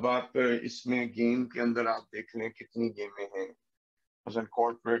 اب آپ اس میں گیم کے اندر آپ دیکھ لیں کتنی گیمیں ہیں، مثلا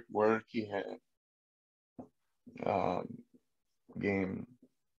کارپوریٹ ورلڈ کی ہے گیم،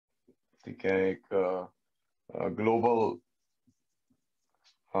 ٹھیک ہے، ایک گلوبل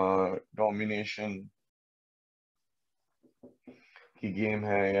ڈومینیشن کی گیم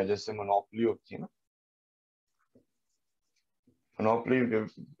ہے، یا جیسے مونوپلی ہوتی ہے نا، مونوپلی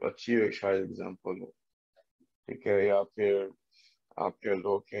اچھی ہے شاید اگزامپل ہو، ٹھیک ہے، یا پھر آپ کہہ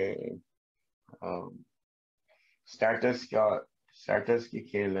لو کہ اسٹیٹس کی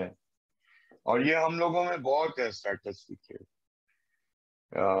کھیل ہے، اور یہ ہم لوگوں میں بہت ہے اسٹیٹس کی کھیل۔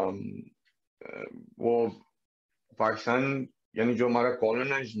 وہ پاکستان یعنی جو ہمارا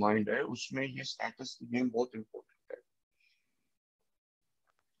کالونائز مائنڈ ہے اس میں یہ اسٹیٹس کی گیم بہت امپورٹنٹ ہے۔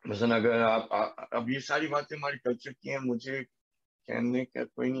 مثلا اگر آپ اب یہ ساری باتیں ہماری کلچر کی ہیں، مجھے کہنے کا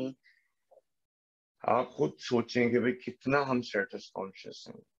کوئی نہیں، آپ خود سوچیں کہ بھئی کتنا ہم اسٹیٹس کانشیس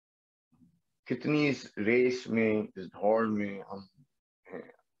ہیں، کتنی اس ریس میں، اس دوڑ میں ہم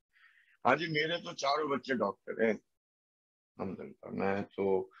ہیں۔ ہاں جی، میرے تو چاروں بچے ڈاکٹر ہیں الحمدللہ، میں تو،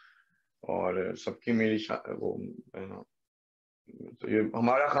 اور سب کی میری وہ ہے نا، تو یہ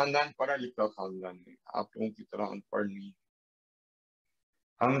ہمارا خاندان پڑھا لکھا خاندان ہے، آپ لوگوں کی طرح ان پڑھ نہیں،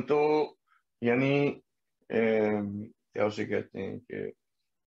 ہم تو یعنی کیا اسے کہتے ہیں کہ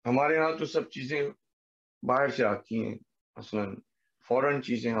ہمارے یہاں تو سب چیزیں باہر سے آتی ہیں، مثلاً فورن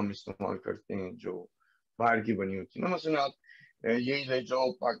چیزیں ہم استعمال کرتے ہیں جو باہر کی بنی ہوتی ہیں نا. مثلاً آپ یہی لے جاؤ،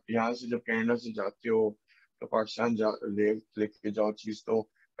 یہاں سے جب کینیڈا سے جاتے ہو تو پاکستان لے کے جاؤ چیز، تو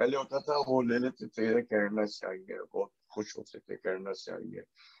پہلے ہوتا تھا وہ لے لیتے تھے کینیڈا سے آئی ہے، بہت خوش ہوتے تھے کینیڈا سے آئی ہے.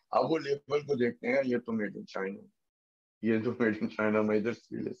 اب وہ لیبل کو دیکھتے ہیں، یہ تو میڈ ان چائنا، یہ تو میڈ ان چائنا، میں ادھر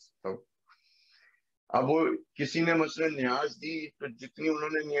سے لے سکتا ہوں. اب وہ کسی نے مثلا نیاز دی تو جتنی انہوں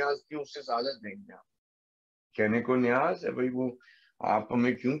نے نیاز دی اس سے زیادہ دیں گے آپ. کہنے کو نیاز ہے بھائی، وہ آپ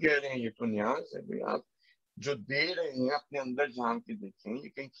ہمیں کیوں کہہ رہے ہیں یہ تو نیاز ہے بھائی. آپ جو دے رہے ہیں اپنے اندر جھانک کے دیکھیں، یہ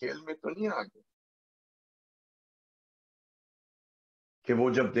کہیں کھیل میں تو نہیں آگے کہ وہ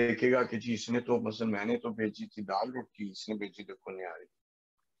جب دیکھے گا کہ جی اس نے تو مثلا میں نے تو بھیجی تھی دال روٹی، اس نے بھیجی دیکھو نہیں آ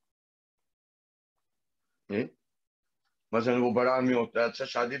رہی. مثلا وہ بڑا آدمی ہوتا ہے، اچھا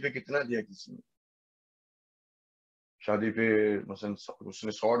شادی پہ کتنا دیا کسی نے؟ شادی پہ مثلا اس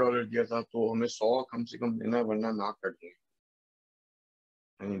نے $100 دیا تھا تو ہمیں 100 کم سے کم دینا ہے، ورنہ ناک کٹ دیں گے.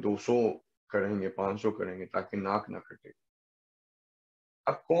 یعنی 200 کریں گے، 500 کریں گے تاکہ ناک نہ کٹے.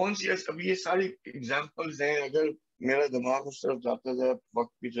 اب کون سی اب یہ ساری اگزامپلز ہیں. اگر میرا دماغ اس طرف جاتا جائے،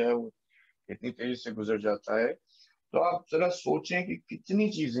 وقت بھی جو ہے وہ اتنی تیزی سے گزر جاتا ہے، تو آپ ذرا سوچیں کہ کتنی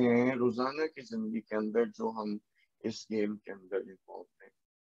چیزیں ہیں روزانہ کی زندگی کے اندر جو ہم اس گیم کے اندر انوالو ہیں.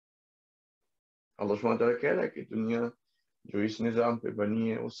 اللہ سبحانہ تعالیٰ کہہ رہا ہے کہ دنیا جو اس نظام پہ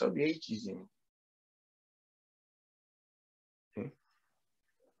بنی ہے وہ سب یہی چیزیں ہیں.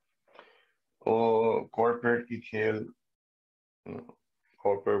 اور کارپوریٹ کی کھیل،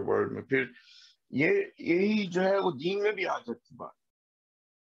 کارپوریٹ ورلڈ میں پھر یہی جو ہے وہ دین میں بھی آ جاتی بات.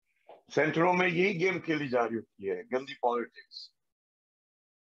 سینٹروں میں یہی گیم کھیلی جا رہی ہوتی ہے، گندی پالیٹکس.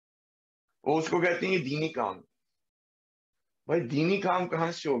 وہ اس کو کہتے ہیں یہ دینی کام. بھائی دینی کام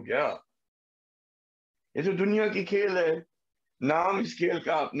کہاں سے ہو گیا؟ یہ تو دنیا کی کھیل ہے. نام اس کھیل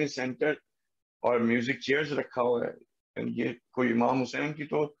کا اپنے سینٹر اور میوزک چیئرز رکھا ہوا ہے. یہ کوئی امام حسین کی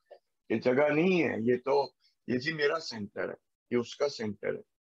تو یہ جگہ نہیں ہے، یہ تو یہ جی میرا سینٹر ہے، یہ اس کا سینٹر ہے.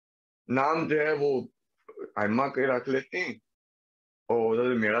 نام جو ہے وہ ائمہ کے رکھ لیتے ہیں اور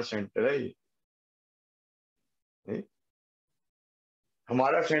ادھر میرا سینٹر ہے. یہ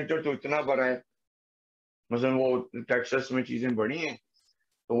ہمارا سینٹر تو اتنا بڑا ہے، مثلا وہ ٹیکسس میں چیزیں بڑی ہیں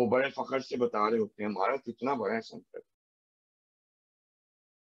تو وہ بڑے فخر سے بتا رہے ہوتے ہیں ہمارا تو اتنا بڑا ہے سینٹر.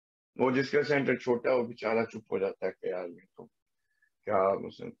 وہ جس کا سینٹر چھوٹا وہ بےچارا چپ ہو جاتا ہے کہ یار یہ تو کیا.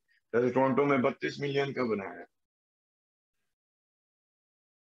 مثلا جیسے ٹورنٹو میں 32 ملین کا بنایا ہے،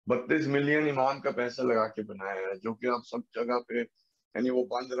 32 ملین امام کا پیسہ لگا کے بنایا ہے، جو کہ اب سب جگہ پہ یعنی وہ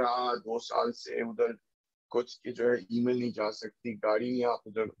بند رہا 2 سال سے. ادھر کچھ کی جو ہے ای میل نہیں جا سکتی، گاڑی نہیں آپ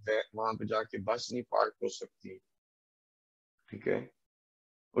ادھر وہاں پہ جا کے بس نہیں پارک ہو سکتی. ٹھیک ہے،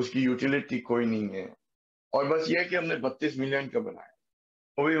 اس کی یوٹیلیٹی کوئی نہیں ہے. اور بس یہ ہے کہ ہم نے 32 ملین کا بنایا،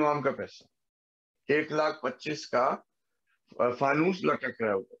 وہ بھی امام کا پیسہ. 1,25,000 کا فانوس لٹک رہا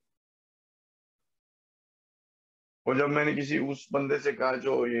ہے ادھر. اور جب میں نے کسی اس بندے سے کہا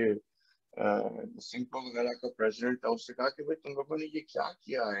جو یہ سنکو وغیرہ کا پریزیڈنٹ تھا، اس سے کہا کہ بھائی تم لوگوں نے یہ کیا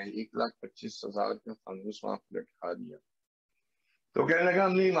کیا ہے، 1,25,000 کا فانوس وہاں پہ لٹکا دیا. تو کہنے لگا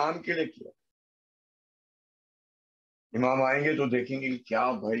ہم نے امام کے لیے کیا. امام آئیں گے تو دیکھیں گے کہ کیا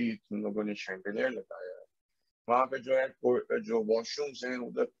بھائی تم لوگوں نے شینڈلیئر لگایا ہے. وہاں پہ جو ہے جو واش رومس ہیں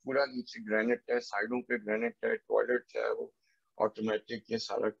ادھر پورا نیچے گرینٹ ہے، سائڈوں پہ گرینٹ ہے، ٹوائلٹ ہے وہ آٹومیٹک، یہ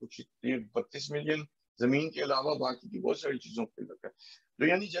سارا کچھ. 32 ملین زمین کے علاوہ باقی کی بہت ساری چیزوں پہ لگا ہے. تو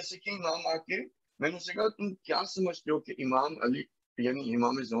یعنی جیسے کہ امام آ کے میں نے اسے کہا تم کیا سمجھتے ہو کہ امام علی یعنی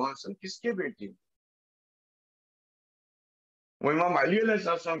امام زمان حسن کس کے بیٹے ہیں؟ وہ امام علی علیہ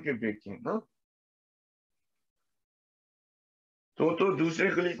السلام کے بیٹے ہیں نا. تو دوسرے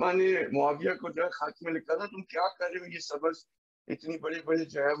خلیفہ نے معاویہ کو جو ہے خط میں لکھا تھا تم کیا کر رہے ہو، یہ سبز اتنی بڑے بڑے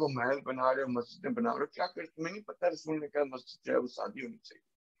جو ہے وہ محل بنا رہے ہو، مسجدیں بنا رہے ہو، کیا کرتے؟ تمہیں نہیں پتا رسول نے کہا مسجد جو ہے وہ شادی ہونی چاہیے.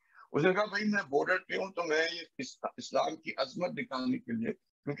 اس نے کہا بھائی میں بارڈر پہ ہوں تو میں یہ اسلام کی عظمت دکھانے کے لیے،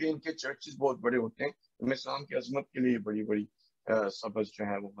 کیونکہ ان کے چرچز بہت بڑے ہوتے ہیں، تو میں اسلام کی عظمت کے لیے بڑی بڑی سبز جو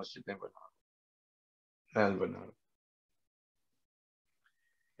ہے وہ مسجدیں بنا رہا ہوں، محل بنا رہا ہوں.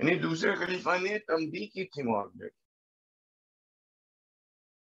 یعنی دوسرے خلیفہ نے تنبیہ کی تھی معاویہ.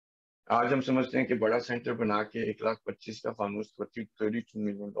 آج ہم سمجھتے ہیں کہ بڑا سینٹر بنا کے 1,25,000 کا فانوس $32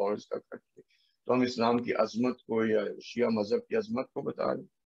 ملین کا خرچ کیا تو ہم اسلام کی عظمت کو یا شیعہ مذہب کی عظمت کو بتا رہے ہیں.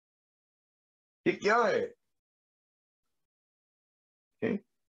 یہ کیا ہے؟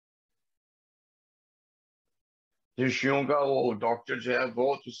 شیعوں کا وہ ڈاکٹر جو ہے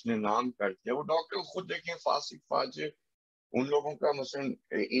بہت اس نے نام کر دیا. وہ ڈاکٹر خود دیکھیں فاسق فاجر ان لوگوں کا مثلا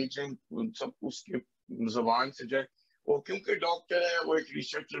ایجنٹ سب اس کے زبان سے جو ہے وہ کیونکہ ڈاکٹر ہے وہ ایک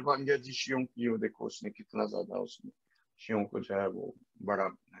ریسرچر بن گیا جی شیعوں کی. وہ دیکھو اس نے کتنا زیادہ اس نے شیعوں کو جو ہے وہ بڑا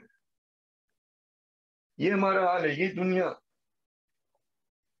بنایا. یہ ہمارا حال ہے. یہ دنیا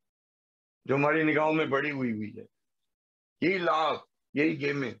جو ہماری نگاہوں میں بڑی ہوئی ہے، یہی لاپ، یہی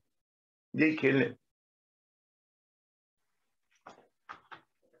گیمیں، یہی کھیلیں.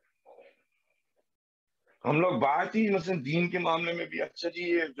 ہم لوگ بات ہی مثلا دین کے معاملے میں بھی، اچھا جی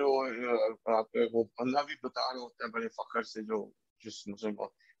یہ جو آپ وہ بندہ بھی بتا رہا ہوتا ہے بڑے فخر سے، جو جس مسلم کو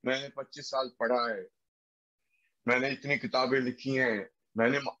میں نے 25 سال پڑھا ہے، میں نے اتنی کتابیں لکھی ہیں، میں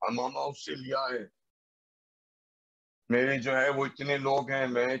نے ماما اس سے لیا ہے، میرے جو ہے وہ اتنے لوگ ہیں،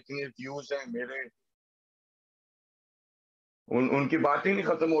 میں اتنے ویوز ہیں میرے. ان کی باتیں نہیں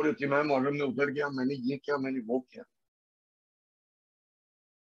ختم ہو رہی تھی. میں محرم میں ادھر گیا، میں نے یہ کیا، میں نے وہ کیا.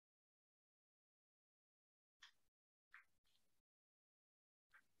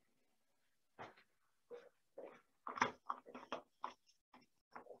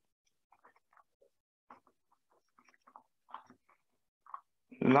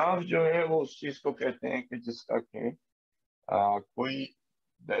 لاف جو ہے وہ اس چیز کو کہتے ہیں کہ جس کا کہ کوئی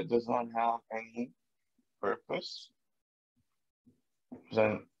that does not have any purpose,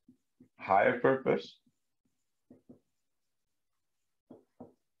 then higher purpose،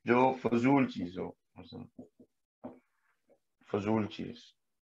 جو فضول چیز ہو، مثلا فضول چیز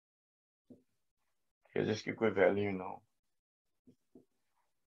کہ جس کی کوئی ویلیو نہ ہو،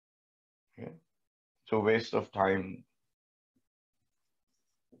 جو ویسٹ آف ٹائم،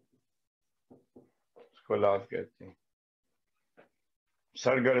 اس کو لاف کہتے ہیں.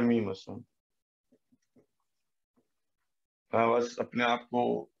 سرگرمی مثلا، بس اپنے آپ کو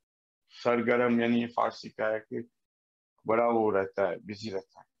سرگرم، یعنی فارسی کا ہے کہ بڑا وہ رہتا ہے، بزی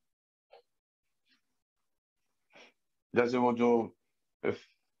رہتا ہے. جیسے وہ جو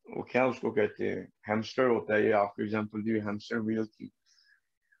وہ کیا اس کو کہتے ہیں، ہیمسٹر ہوتا ہے. یہ آپ کو اگزامپل دی، ہیمسٹر ویل کی،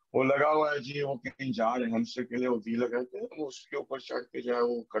 وہ لگا ہوا ہے جی، وہ کہیں جا رہے ہیں ہیمسٹر کے لیے، وہ ویل لگاتے ہیں، وہ اس کے اوپر چڑھ کے جو ہے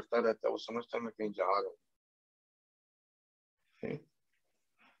وہ کرتا رہتا ہے، وہ سمجھتا ہے میں کہیں جا رہا ہوں.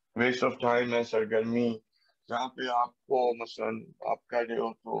 ویسٹ آف ٹائم ہے سرگرمی. جہاں پہ آپ کو مثلا آپ کر رہے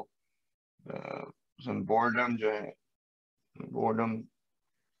ہو تو مثلا بورڈم جو ہے، بورڈم،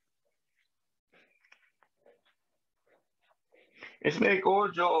 اس میں ایک اور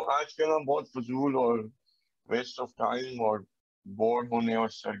جو آج کل ہم بہت فضول اور ویسٹ آف ٹائم اور بور ہونے اور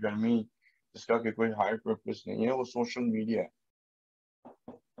سرگرمی جس کا کہ کوئی ہائر پرپس نہیں ہے، وہ سوشل میڈیا ہے.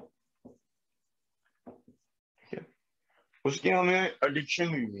 اس کی ہمیں ایڈکشن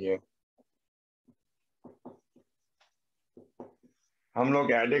ہوئی ہے، ہم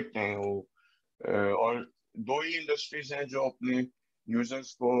لوگ ایڈکٹ ہیں. وہ اور دو ہی انڈسٹریز ہیں جو اپنے یوزرز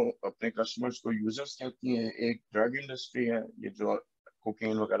کو، اپنے کسٹمرز کو یوزرز کہتی ہیں. ایک ڈرگ انڈسٹری ہے، یہ جو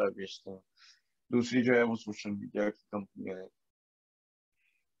کوکین وغیرہ بیچتے ہیں. دوسری جو ہے وہ سوشل میڈیا کی کمپنیاں ہیں.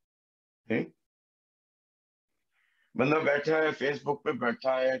 بندہ بیٹھا ہے فیس بک پہ،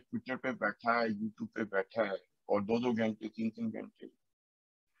 بیٹھا ہے ٹویٹر پہ، بیٹھا ہے یوٹیوب پہ، بیٹھا ہے، اور 2 2 گھنٹے، 3 3 گھنٹے.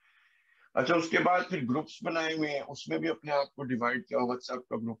 اچھا اس کے بعد پھر گروپس بنائے ہوئے ہیں، اس میں بھی اپنے آپ کو ڈیوائڈ کیا، واٹس ایپ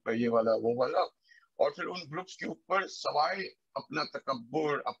کا گروپ ہے، یہ والا وہ والا. اور پھر ان گروپس کے اوپر سوائے اپنا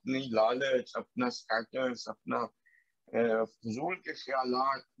تکبر، اپنی لالچ، اپنا اسٹیٹس، اپنا فضول کے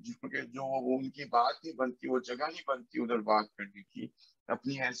خیالات، جو ان کی بات نہیں بنتی، وہ جگہ نہیں بنتی ادھر بات کرنے کی،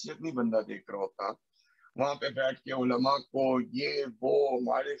 اپنی حیثیت نہیں بندہ دیکھ رہا ہوتا. وہاں پہ بیٹھ کے علماء کو یہ وہ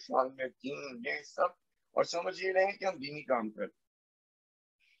ہمارے خیال میں دین، یہ سب، اور سمجھ یہ رہے ہیں کہ ہم دینی کام کریں.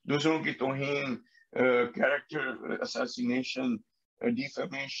 دوسروں کی توہین، کیریکٹر اساسینیشن،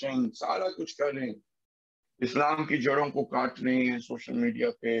 ڈیفیمیشن، سارا کچھ کر رہے ہیں. اسلام کی جڑوں کو کاٹ رہے ہیں سوشل میڈیا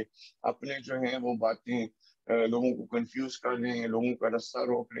پہ. اپنے جو ہیں وہ باتیں لوگوں کو کنفیوز کر رہے ہیں، لوگوں کا رستہ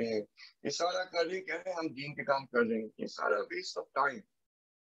روک رہے ہیں. یہ سارا کر رہے ہیں، کہہ رہے ہیں ہم دین کے کام کر رہے ہیں. یہ سارا ویسٹ آف ٹائم.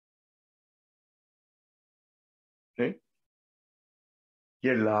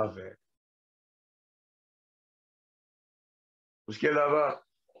 یہ لاو ہے. اس کے علاوہ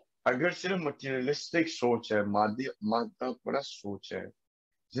اگر صرف مٹیریلسٹک سوچ ہے، مادہ پرست سوچ ہے،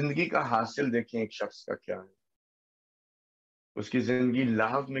 زندگی کا حاصل دیکھیں ایک شخص کا کیا ہے. اس کی زندگی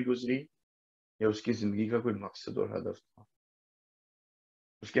لاو میں گزری یا اس کی زندگی کا کوئی مقصد اور ہدف تھا.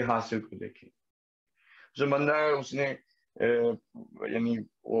 اس کے حاصل کو دیکھیں. جو بندہ ہے اس نے یعنی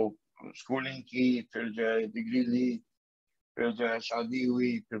وہ اسکولنگ کی، پھر جو ہے ڈگری لی، پھر جو ہے شادی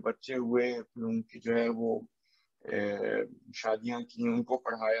ہوئی، پھر بچے ہوئے، پھر ان کی جو ہے وہ شادیاں کی، ان کو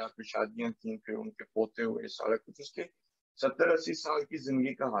پڑھایا، پھر شادیاں کی، پھر ان کے پوتے ہوئے، سارا کچھ اس کے 70 80 سال کی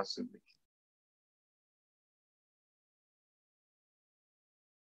زندگی کا حاصل دیکھیں.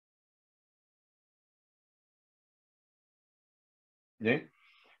 جی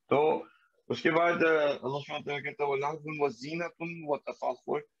تو اس کے بعد اللہ سبحانہ وتعالیٰ کہتا ہے وَلَهْوٌ وَزِینَةٌ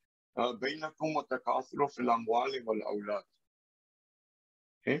وَتَفَاخُرٌ بَیْنَکُمْ وَتَکَاثُرٌ فِی الْأَمْوَالِ وَالْأَوْلَادِ.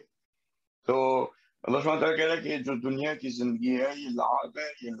 تو اللہ سبحانہ تعالیٰ کہہ رہا ہے کہ جو دنیا کی زندگی ہے یہ لعب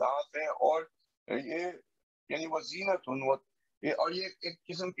ہے اور یہ یعنی وزینت اور یہ ایک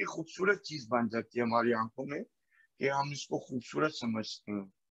قسم کی خوبصورت چیز بن جاتی ہے ہماری آنکھوں میں کہ ہم اس کو خوبصورت سمجھتے ہیں،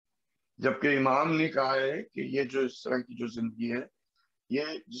 جبکہ امام نے کہا ہے کہ یہ جو اس طرح کی جو زندگی ہے یہ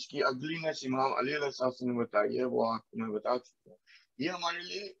جس کی اگلی نس امام علی علیہ السلام نے بتائی ہے وہ آپ کو میں بتا چکا ہوں، یہ ہمارے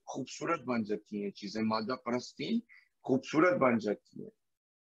لیے خوبصورت بن جاتی ہیں چیزیں، مادہ پرستی خوبصورت بن جاتی ہے،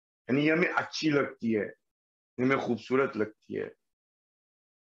 یعنی یہ ہمیں اچھی لگتی ہے، ہمیں خوبصورت لگتی ہے۔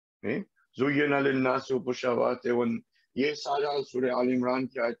 زُيِّنَ لِلنَّاسِ حُبُّ الشَّهَوَاتِ یہ سارا سورہ آل عمران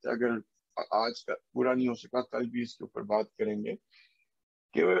کی آیت اگر آج کا پورا نہیں ہو سکا کل بھی اس کے اوپر بات کریں گے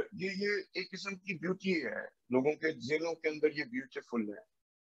کہ یہ ایک قسم کی بیوٹی ہے، لوگوں کے ذہنوں کے اندر یہ بیوٹیفل ہے،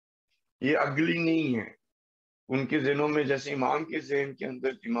 یہ اگلی نہیں ہے، ان کے ذہنوں میں جیسے امام کے ذہن کے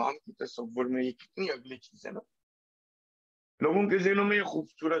اندر امام کی تصور میں یہ کتنی اگلی چیز ہے نا، لوگوں کے ذہنوں میں یہ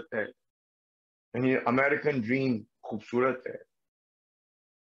خوبصورت ہے، یعنی امریکن ڈریم خوبصورت ہے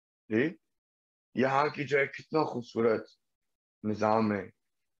جی، یہاں کی جو ہے کتنا خوبصورت نظام ہے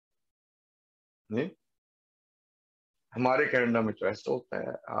جی؟ ہمارے کینیڈا میں تو ایسا ہوتا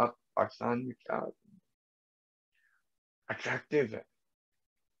ہے، آپ پاکستان میں کیا اٹریکٹیو ہے،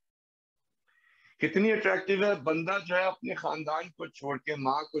 کتنی اٹریکٹیو ہے، بندہ جو ہے اپنے خاندان کو چھوڑ کے،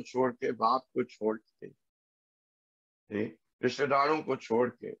 ماں کو چھوڑ کے، باپ کو چھوڑ کے جی؟ رشتہ داروں کو چھوڑ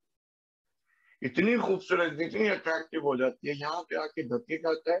کے اتنی خوبصورت اتنی اٹریکٹیو ہو جاتی ہے، یہاں پہ آ کے دھکے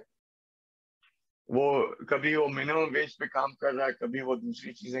کھاتا ہے، وہ کبھی وہ منیمم ویج پہ کام کر رہا ہے، کبھی وہ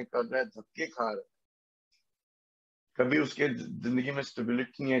دوسری چیزیں کر رہا ہے، دھکے کھا رہا ہے، کبھی اس کے زندگی میں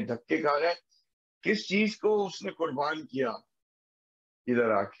اسٹیبلٹی نہیں ہے، دھکے کھا رہا ہے، کس چیز کو اس نے قربان کیا ادھر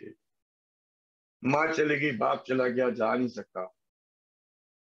آ کے، ماں چلے گئی، باپ چلا گیا، جا نہیں سکتا،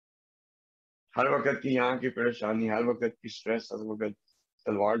 ہر وقت کی یہاں کی پریشانی، ہر وقت کی سٹریس، ہر وقت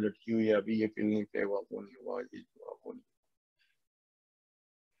تلوار لٹکی ہوئی ہے، ابھی یہ فیل نہیں کہ وہ نہیں ہوا، یہ ہوا، وہ نہیں۔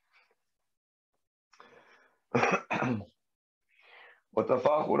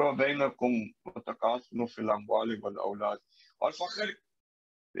 وَتَفَاخُرَ بَيْنَكُمْ وَتَكَاثُرٌ فِي الْأَمْوَالِ وَالْأَوْلَادِ، اور فخر،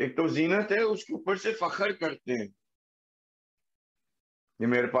 ایک تو زینت ہے، اس کے اوپر سے فخر کرتے ہیں، یہ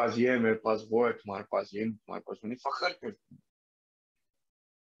میرے پاس یہ ہے، میرے پاس وہ ہے، تمہارے پاس یہ نہیں، تمہارے پاس وہ نہیں، فخر کرتے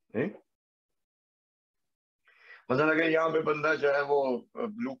ہیں۔ مثلا اگر یہاں پہ بندہ جو ہے وہ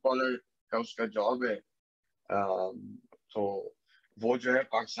بلو کالر کا اس کا جاب ہے، تو وہ جو ہے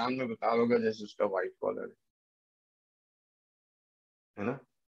پاکستان میں بتا ہوگا جیسے اس کا وائٹ کالر ہے نا،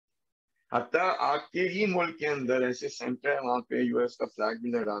 حتیٰ آپ کے ہی ملک کے اندر ایسے سینٹر ہے وہاں پہ یو ایس کا فلیگ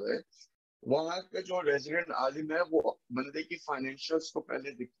بھی لہرا رہا ہے، وہاں کا جو ریزیڈنٹ عالم ہے وہ بندے کی فائنینشیلس کو پہلے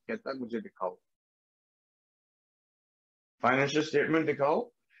کہتا ہے مجھے دکھاؤ، فائنینشیل اسٹیٹمنٹ دکھاؤ،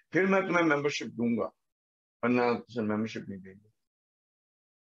 پھر میں تمہیں ممبرشپ دوں گا، ورنہ ممبرشپ نہیں دیں گے۔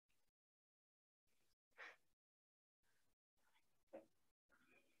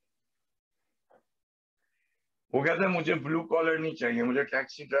 وہ کہتا ہے مجھے بلو کالر نہیں چاہیے، مجھے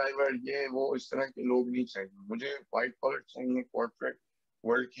ٹیکسی ڈرائیور یہ وہ اس طرح کے لوگ نہیں چاہیے، مجھے وائٹ کالر چاہیے، کارپوریٹ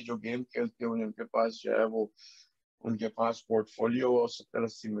ورلڈ کی جو گیم کھیلتے ہیں ان کے پاس جو ہے وہ ان کے پاس پورٹ فولیو اور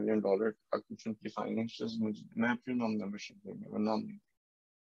 $70-80 ملین کا کچھ ان کی فائنینشیل، میں پھر ہم ممبرشپ دیں گے ورنہ ہم نہیں۔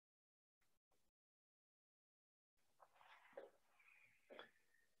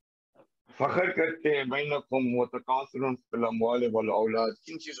 فخر کرتے ہیں بینکم وتکاثر فی الاموال والاولاد،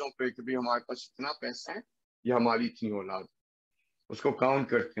 کن چیزوں پہ کہ بھی ہمارے پاس اتنا پیسہ ہے، یہ ہماری اتنی اولاد، اس کو کاؤنٹ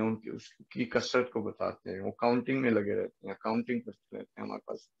کرتے ہیں، ان کی اس کی کثرت کو بتاتے ہیں، وہ کاؤنٹنگ میں لگے رہتے ہیں، کاؤنٹنگ کرتے رہتے ہیں، ہمارے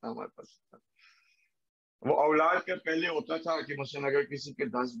پاس اتنا، ہمارے پاس اتنا۔ وہ اولاد کا پہلے ہوتا تھا کہ مثلا اگر کسی کے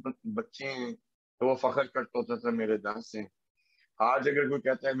 10 بچے ہیں تو وہ فخر کرتا ہوتا تھا میرے 10 ہیں، آج اگر کوئی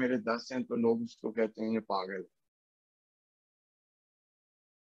کہتا ہے میرے 10 ہیں تو لوگ اس کو کہتے ہیں یہ پاگل،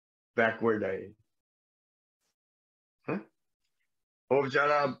 بیکورڈ ہے، ہاں؟ وہ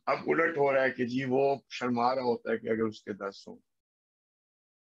بیچارہ اب الٹ ہو رہا ہے کہ جی وہ شرما رہا ہوتا ہے کہ اگر اس کے 10 ہوں،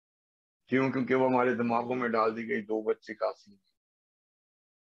 کیوں؟ کیونکہ وہ ہمارے دماغوں میں ڈال دی گئی 2 بچے کافی ہیں،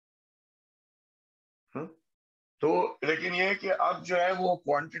 ہاں؟ تو لیکن یہ ہے کہ اب جو ہے وہ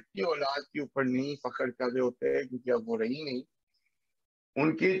کوانٹٹی اولاد کے اوپر نہیں فخر کر رہے ہوتے ہیں کیونکہ اب وہ رہی نہیں،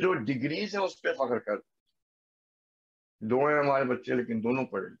 ان کی جو ڈگریز ہیں اس پہ فخر کرتے، دو ہیں ہمارے بچے لیکن دونوں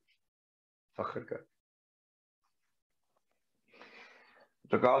پڑھے لکھے، فخر کر۔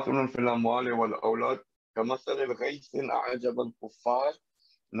 تکاثر فی الاموال والاولاد کمثل الغیث اعجب الکفار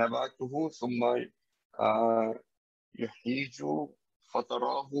نباته ثم یحیج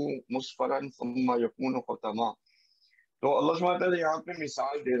فتراه مصفرا ثم یکون حطما۔ تو اللہ سبحانہ تعالیٰ یہاں پہ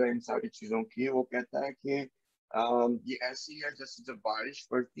مثال دے رہا ہے ان ساری چیزوں کی، وہ کہتا ہے کہ یہ ایسی ہے جیسے جب بارش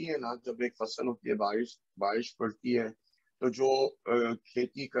پڑتی ہے نا، جب ایک فصل ہوتی ہے، بارش پڑتی ہے تو جو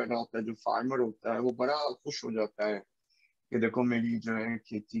کھیتی کر رہا ہوتا ہے، جو فارمر ہوتا ہے، وہ بڑا خوش ہو جاتا ہے کہ دیکھو میری جو ہے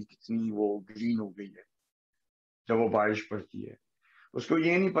کھیتی کتنی وہ گرین ہو گئی ہے جب وہ بارش پڑتی ہے. اس کو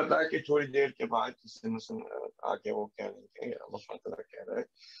یہ نہیں پتا کہ تھوڑی دیر کے بعد آگے وہ کہہ رہے ہیں، اللہ تعالیٰ کہہ رہا ہے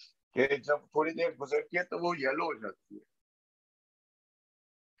کہ جب تھوڑی دیر گزرتی ہے تو وہ یلو ہو جاتی ہے.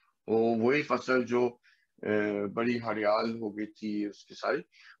 وہی فصل جو بڑی ہریال ہو گئی تھی اس کی ساری،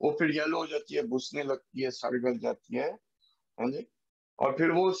 وہ پھر یلو ہو جاتی ہے، بسنے لگتی ہے، سڑ گل جاتی ہے. ہاں جی. اور پھر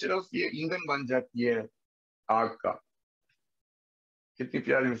وہ صرف یہ ایندھن بن جاتی ہے آگ کا. کتنی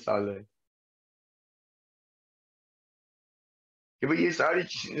پیاری مثال ہے کہ بھئی یہ ساری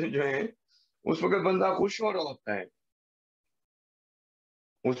چیزیں جو ہیں اس وقت بندہ خوش ہو رہا ہوتا ہے،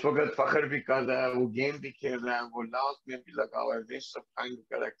 اس وقت فخر بھی کر رہا ہے، وہ گیم بھی کھیل رہا ہے، وہ لاس میں بھی لگا ہوا ہے، ویسٹ آف ٹائم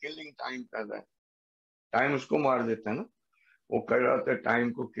کر رہا ہے، کلنگ ٹائم کر رہا ہے. ٹائم اس کو مار دیتا ہے نا، وہ کر رہا تھا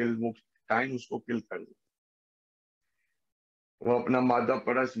ٹائم کو کل، وہ ٹائم اس کو کل کر دیتا. وہ اپنا مادہ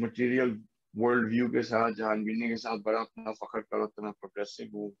پرست مٹیریل ورلڈ ویو کے ساتھ، جہان بینی کے ساتھ بڑا اپنا فخر کر رہا تھا، میں پروگریسو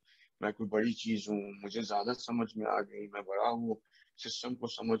ہوں، میں کوئی بڑی چیز ہوں، مجھے زیادہ سمجھ میں آ گئی، میں بڑا ہوں، سسٹم کو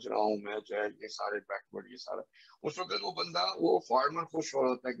سمجھ رہا ہوں، میں جو ہے یہ سارے بیکورڈ یہ سارا. اس وقت وہ بندہ، وہ فارمر خوش ہو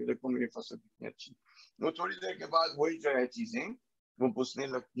رہا تھا کہ دیکھو میری فصل کتنی اچھی. وہ تھوڑی دیر کے بعد وہی جو ہے چیزیں وہ پسنے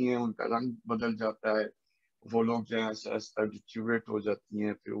لگتی ہیں، ان کا رنگ بدل جاتا ہے، وہ لوگ جو ہے ایسا ڈیٹیوریٹ ہو جاتی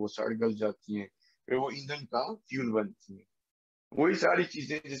ہیں، پھر وہ سڑ گل جاتی ہیں، پھر وہ ایندھن کا فیول بنتی ہیں. وہی ساری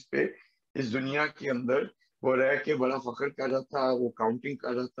چیزیں جس پہ اس دنیا کے اندر وہ رہ کے بڑا فخر کر رہا تھا، وہ کاؤنٹنگ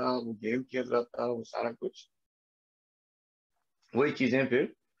کر رہا تھا، وہ گیم کھیل رہا تھا، وہ سارا کچھ وہی چیزیں پھر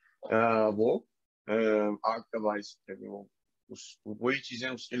وہ آگ کا باعث وہ وہی چیزیں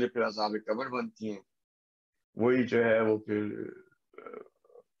اس کے لیے پھر عذاب قبر بنتی ہیں. وہی جو ہے وہ پھر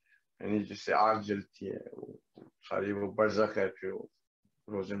یعنی جس سے آگ جلتی ہے، وہ ساری وہ برزخ ہے، پھر وہ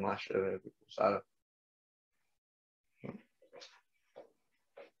روز معاشر ہے، سارا.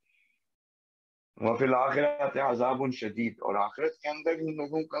 وفی الآخرت عذاب شدید، اور آخرت کے اندر ان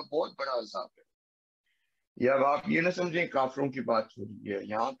لوگوں کا بہت بڑا عذاب ہے. یا اب آپ یہ نہ سمجھیں کافروں کی بات ہو رہی ہے،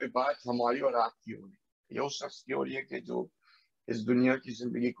 یہاں پہ بات ہماری اور آپ کی ہو رہی ہے. یہ اس شخص کی ہو رہی ہے کہ جو اس دنیا کی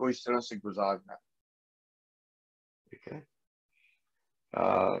زندگی کو اس طرح سے گزارنا ہے. ٹھیک ہے.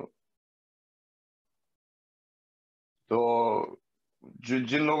 تو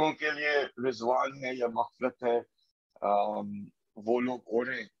جن لوگوں کے لیے رضوان ہے یا مغفرت ہے، وہ لوگ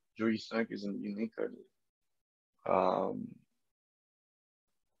اور ہیں جو اس طرح کی زندگی نہیں کر رہے.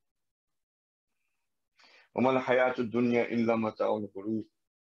 وما الحیات الدنیا الا متاع الغرور.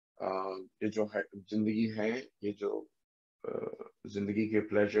 یہ جو ہے زندگی ہے، یہ جو زندگی کے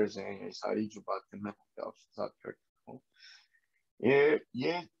پلیجرز ہیں، یہ ساری جو باتیں میں آپ کے ساتھ کرتا ہوں،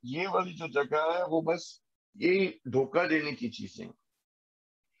 یہ والی جو جگہ ہے وہ بس یہ دھوکہ دینے کی چیزیں.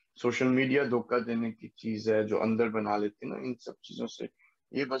 سوشل میڈیا دھوکہ دینے کی چیز ہے جو اندر بنا لیتے ہیں نا ان سب چیزوں سے.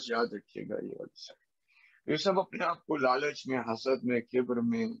 یہ بس یاد رکھیے گا یہ والی ساری. یہ سب اپنے آپ کو لالچ میں، حسد میں، کبر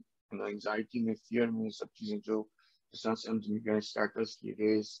میں، انگزائٹی میں، فیئر میں، سب چیزیں جو جس طرح سے ہم اسٹیٹس کی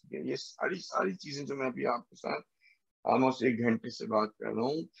ریس، یہ ساری چیزیں جو میں ابھی آپ کے ساتھ آلموسٹ 1 گھنٹے سے بات کر رہا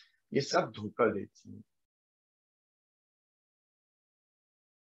ہوں، یہ سب دھوکہ دیتی ہیں،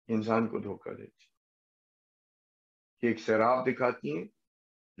 انسان کو دھوکہ دیتی ہیں. یہ ایک سیراب دکھاتی ہیں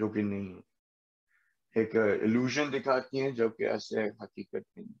جو کہ نہیں ہے، ایک illusion دکھاتی ہیں جو کہ ایسے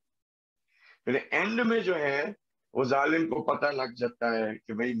حقیقت نہیں. پھر اینڈ میں جو ہے وہ ظالم کو پتہ لگ جاتا ہے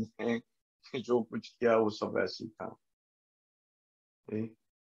کہ بھئی میں جو کچھ کیا وہ سب ایسے ہی تھا.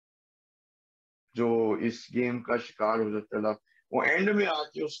 جو اس گیم کا شکار ہو جاتا ہے، وہ اینڈ میں آ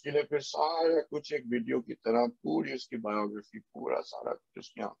کے اس کے لیے پھر سارا کچھ ایک ویڈیو کی طرح پوری اس کی بایوگرافی، پورا سارا کچھ اس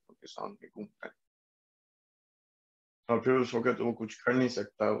کی آنکھوں کے سامنے گھومتا ہے، اور پھر اس وقت وہ کچھ کر نہیں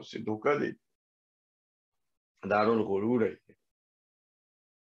سکتا، اسے دھوکہ دے. دارالغرور ہے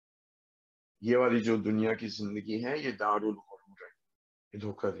یہ والی جو دنیا کی زندگی ہے، یہ دارالغرور ہے، یہ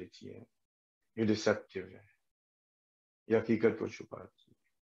دھوکہ دیتی ہے، یہ ڈسپٹیو ہے، یہ حقیقت کو چھپاتی ہے.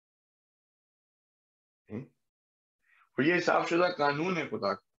 اور یہ حساب شدہ قانون ہے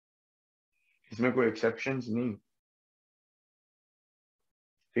خدا کا، اس میں کوئی ایکسیپشنز نہیں.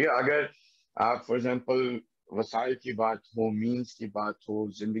 ٹھیک ہے. اگر آپ فار ایگزامپل وسائل کی بات ہو، مینز کی بات ہو،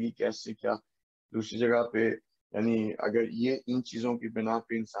 زندگی کیسے کیا دوسری جگہ پہ، یعنی اگر یہ ان چیزوں کی بنا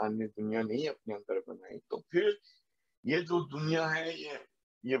پہ انسان نے دنیا نہیں اپنے اندر بنائی، تو پھر یہ جو دنیا ہے،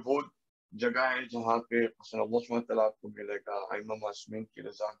 یہ وہ جگہ ہے جہاں پہ اللہ سبحانہ تعالیٰ آپ کو ملے گا، ائمہ معصومین کی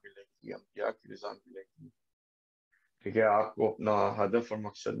رضا ملے گی، انبیاء کی رضا ملے گی. ٹھیک ہے. آپ کو اپنا ہدف اور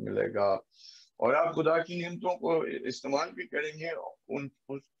مقصد ملے گا، اور آپ خدا کی نعمتوں کو استعمال بھی کریں گے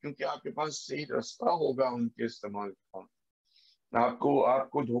کیونکہ آپ کے پاس صحیح راستہ ہوگا ان کے استعمال کا. آپ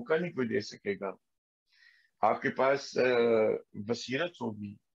کو دھوکہ نہیں کوئی دے سکے گا. آپ کے پاس بصیرت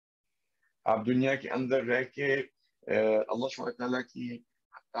ہوگی، آپ دنیا کے اندر رہ کے اللہ سبحانہ تعالیٰ کی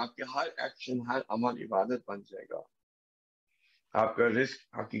آپ کے ہر ایکشن، ہر عمل عبادت بن جائے گا. آپ کا رزق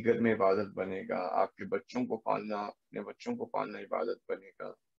حقیقت میں عبادت بنے گا، آپ کے بچوں کو پالنا، اپنے بچوں کو پالنا عبادت بنے گا.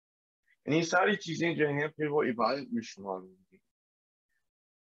 یعنی یہ ساری چیزیں جو ہیں پھر وہ عبادت میں شمار ہوں گی.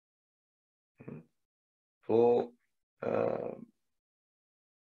 تو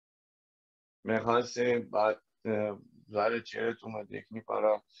میرے خیال سے بات ظاہر چہرے تو میں دیکھ نہیں پا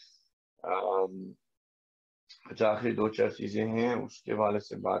رہا. آخری دو چار چیزیں ہیں اس کے حوالے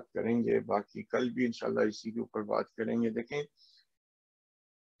سے بات کریں گے، باقی کل بھی انشاءاللہ اسی کے اوپر بات کریں گے. دیکھیں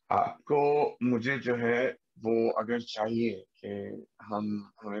آپ کو مجھے جو ہے وہ اگر چاہیے کہ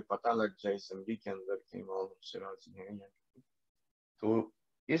ہمیں پتہ لگ جائے زندگی کے اندر کہ امام ہم سے راضی ہیں یا نہیں، تو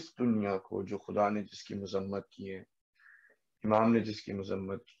اس دنیا کو جو خدا نے جس کی مذمت کی ہے، امام نے جس کی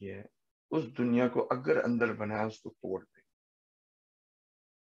مذمت کی ہے، اس دنیا کو اگر اندر بنایا اس کو توڑ دیں.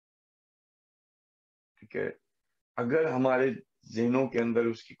 ٹھیک ہے، اگر ہمارے ذہنوں کے اندر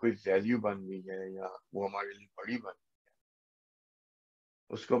اس کی کوئی ویلیو بن گئی ہے یا وہ ہمارے لیے بڑی بن گئی ہے،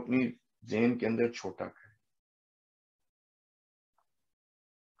 اس کو اپنی ذہن کے اندر چھوٹا کریں.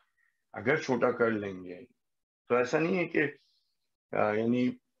 اگر چھوٹا کر لیں گے تو ایسا نہیں ہے کہ یعنی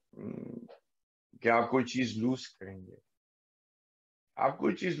کہ آپ کوئی چیز لوز کریں گے. آپ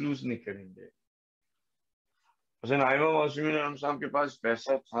کوئی چیز لوز نہیں کریں گے. حسین آئمہ معصومین علیہ السلام کے پاس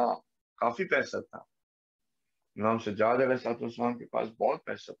پیسہ تھا، کافی پیسہ تھا. امام سجاد علیہ السلام کے پاس بہت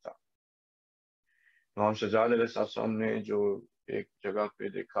پیسہ تھا. امام سجاد علیہ السلام نے جو ایک جگہ پہ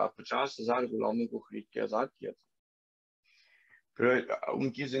دیکھا 50,000 غلاموں کو خرید کے آزاد کیا تھا. پھر ان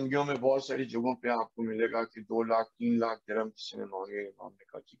کی زندگیوں میں بہت ساری جگہوں پہ آپ کو ملے گا کہ 2 لاکھ 3 لاکھ درہم کسی نے مانگے، امام نے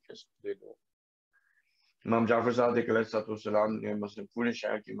کہا ٹھیک ہے دے دو. امام جعفر صادق علیہ السلام نے مثلا پورے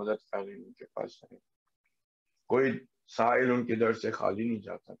شہر کی مدد کر لی، ان کے پاس ہے، کوئی سائل ان کے در سے خالی نہیں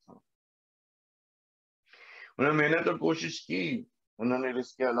جاتا تھا. انہوں نے محنت اور کوشش کی، انہوں نے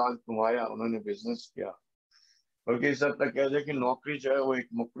رزق حلال کمایا، انہوں نے بزنس کیا، بلکہ اس حد تک کہہ دیں کہ نوکری جو ہے وہ ایک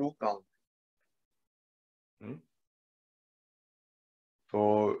مکروہ کام ہے. تو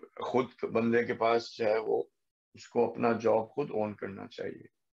خود بندے کے پاس جو ہے وہ اس کو اپنا جاب خود اون کرنا چاہیے،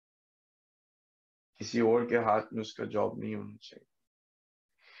 کسی اور کے ہاتھ میں اس کا جاب نہیں ہونا چاہیے.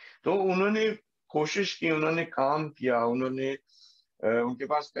 تو انہوں نے کوشش کی، انہوں نے کام کیا، انہوں نے ان کے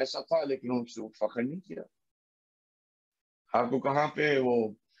پاس پیسہ تھا لیکن ان سے فخر نہیں کیا. آپ کو کہاں پہ وہ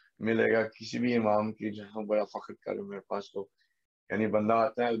ملے گا کسی بھی امام کی جہاں بڑا فخر کرے میرے پاس تو، یعنی بندہ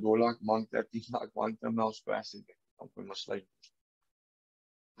آتا ہے 2 لاکھ مانگتا ہے 3 لاکھ مانگتا ہے، میں اس کو ایسے دیکھتا ہوں، کوئی مسئلہ ہی نہیں.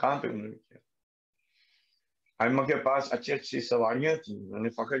 کہاں پہ انہوں نے کیا؟ ائمہ کے پاس اچھی اچھی سواریاں تھیں، انہوں نے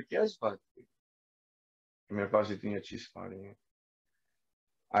فخر کیا اس بات پہ کہ میرے پاس اتنی اچھی سواریاں ہیں.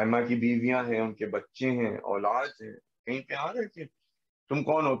 ائمہ کی بیویاں ہیں، ان کے بچے ہیں، اولاد ہیں. کہیں پہ آ رہے کہ تم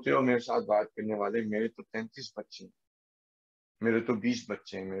کون ہوتے ہو میرے ساتھ بات کرنے والے، میرے تو 33 بچے ہیں، میرے تو 20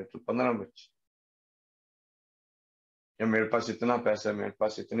 بچے ہیں، میرے تو 15 بچے ہیں، یا میرے پاس اتنا پیسہ ہے، میرے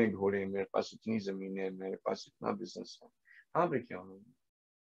پاس اتنے گھوڑے ہیں، میرے پاس اتنی زمینیں ہیں، میرے پاس اتنا بزنس ہے. کہاں پہ کیا ہوں؟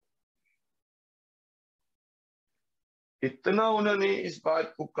 اتنا انہوں نے اس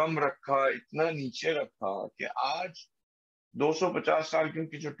بات کو کم رکھا، اتنا نیچے رکھا کہ آج 250 سال کی ان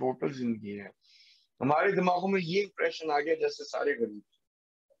کی جو ٹوٹل زندگی ہے، ہمارے دماغوں میں یہ امپریشن آ گیا جیسے سارے غریب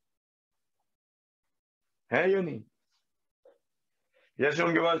ہے یا نہیں. جیسے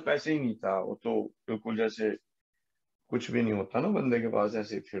ان کے پاس پیسے ہی نہیں تھا، وہ تو بالکل جیسے کچھ بھی نہیں ہوتا نا بندے کے پاس،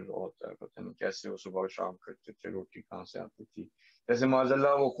 ایسے ہی پھر رہا ہوتا ہے، پتہ نہیں کیسے وہ صبح و شام کرتے تھے، روٹی کہاں سے آتی تھی. جیسے معاذ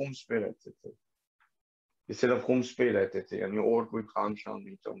اللہ وہ خمس پہ رہتے تھے، یہ صرف خمس پہ ہی رہتے تھے، یعنی اور کوئی خان شان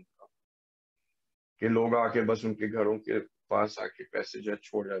نہیں تھا ان کا، کہ لوگ آ کے بس ان کے گھروں کے پاس آ کے پیسے جو ہے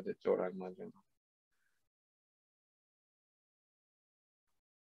چھوڑ جاتے تھے اور آئمہ جانا.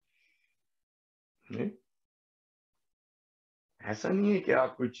 نہیں، ایسا نہیں ہے کہ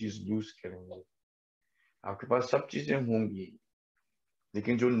آپ کوئی چیز لوز کریں گے، آپ کے پاس سب چیزیں ہوں گی،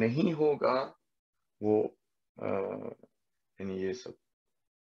 لیکن جو نہیں ہوگا وہ یعنی یہ سب.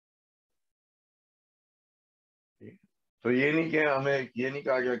 تو یہ نہیں کہ ہمیں یہ نہیں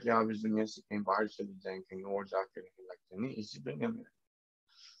کہا گیا کہ آپ اس دنیا سے کہیں باہر چلی جائیں، کہیں اور جا کے رہنے لگ جائیں. نہیں، اسی دنیا میں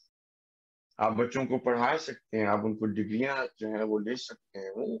آپ بچوں کو پڑھا سکتے ہیں، آپ ان کو ڈگریاں جو ہیں وہ لے سکتے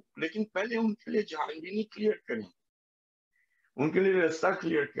ہیں، وہ لیکن پہلے ان کے لیے جہانگیری کلیئر کریں، ان کے لیے راستہ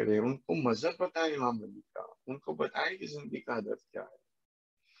کلیئر کریں، ان کو مذہب بتائیں امام نبی کا، ان کو بتائیں کہ زندگی کا ہدف کیا ہے،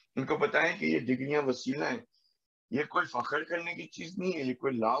 ان کو بتائیں کہ یہ ڈگریاں وسیلہ ہیں، یہ کوئی فخر کرنے کی چیز نہیں ہے، یہ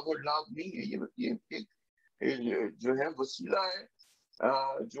کوئی لابھ اور لابھ نہیں ہے، یہ ایک جو ہے وسیلہ ہے،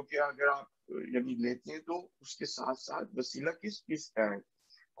 جو کہ اگر آپ یعنی لیتے ہیں تو اس کے ساتھ ساتھ وسیلہ کس چیز کا ہے؟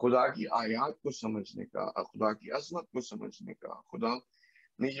 خدا کی آیات کو سمجھنے کا، خدا کی عظمت کو سمجھنے کا، خدا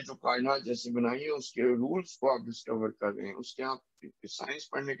نے یہ جو کائنات جیسے بنائی ہے اس کے رولز کو آپ ڈسکور کر رہے ہیں، اس کے آپ سائنس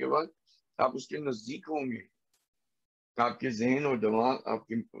پڑھنے کے بعد آپ اس کے نزدیک ہوں گے، آپ کے ذہن اور دماغ، آپ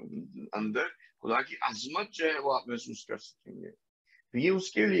کے اندر خدا کی عظمت جو ہے وہ آپ محسوس کر سکیں گے. تو یہ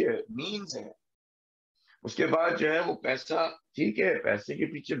اس کے لیے مینز ہے. اس کے بعد جو ہے وہ پیسہ، ٹھیک ہے، پیسے کے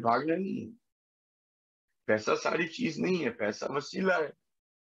پیچھے بھاگنا نہیں ہے، پیسہ ساری چیز نہیں ہے، پیسہ وسیلہ ہے.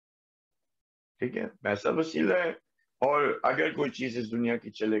 ٹھیک ہے، پیسہ وسیلہ ہے. اور اگر کوئی چیز اس دنیا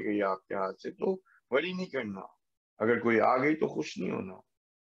کی چلے گئی آپ کے ہاتھ سے تو وری نہیں کرنا، اگر کوئی آ گئی تو خوش نہیں ہونا.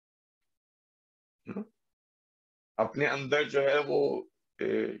 اپنے اندر جو ہے وہ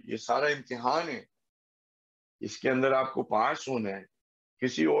یہ سارا امتحان ہے، اس کے اندر آپ کو پاس ہونا ہے.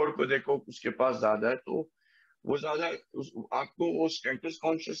 کسی اور کو دیکھو اس کے پاس زیادہ ہے تو وہ زیادہ آپ کو وہ اسٹیٹس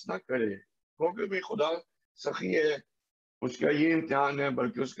کانشیس نہ کرے، کیونکہ بھی خدا سخی ہے، اس کا یہ امتحان ہے،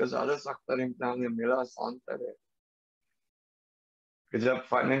 بلکہ اس کا زیادہ سخت تر امتحان ہے، میرا آسان تر ہے. کہ جب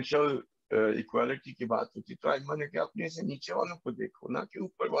فائنینشیل ایکوالٹی کی بات ہوتی تو ایمان ہے کہ اپنے سے نیچے والوں کو دیکھو، نہ کہ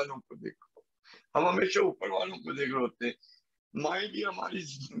اوپر والوں کو دیکھو. ہم ہمیشہ اوپر والوں کو دیکھ رہے ہوتے ہیں. مائیں بھی ہماری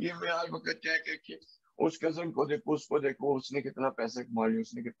زندگی میں ہر وقت کیا کہ اس کزن کو دیکھو، اس کو دیکھو، اس نے کتنا پیسہ کما لیا،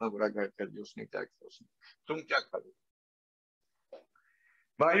 اس نے کتنا بڑا گھر کر دیا، اس نے کیا کیا، اس نے، تم کیا کرو.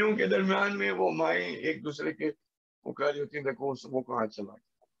 بھائیوں کے درمیان میں وہ مائیں ایک دوسرے کے وہ کہہ رہی ہوتی ہیں، دیکھو وہ کہاں چلا گیا.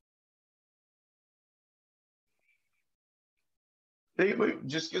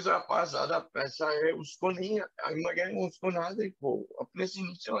 جس کے پاس زیادہ پیسہ ہے اس کو نہیں، اس کو نہ دیکھو، اپنے سے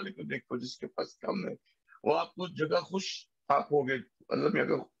نیچے والے کو دیکھو جس کے پاس کم ہے. وہ آپ کو جگہ خوش آپ ہوگے، مطلب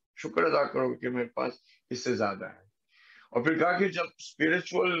اگر شکر ادا کرو کہ میرے پاس اس سے زیادہ ہے. اور پھر کہا کہ جب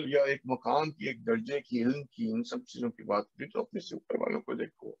اسپرچل یا ایک مقام کی، ایک درجے کی، علم کی، ان سب چیزوں کی بات ہوئی تو اپنے سے اوپر والوں کو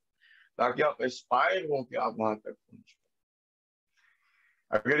دیکھو تاکہ آپ اسپائر ہو کہ آپ وہاں تک پہنچو.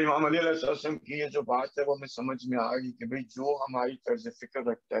 اگر امام علی علیہ السلام کی یہ جو بات ہے وہ ہمیں سمجھ میں آ گئی کہ بھئی جو ہماری طرز فکر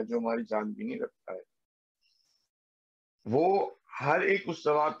رکھتا ہے، جو ہماری جان بینی رکھتا ہے، وہ ہر ایک اس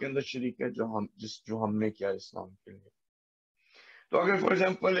ثواب کے اندر شریک ہے جو ہم نے کیا اسلام کے لیے. تو اگر فار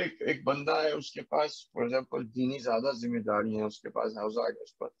ایگزامپل ایک بندہ ہے، اس کے پاس فار ایگزامپل دینی زیادہ ذمہ داری ہیں، اس کے پاس حوضہ ہے،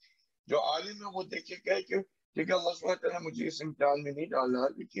 اس پر جو عالم ہے وہ دیکھے کہ ٹھیک ہے، اللہ سبحانہ تعالیٰ مجھے اس امتحان میں نہیں ڈالا،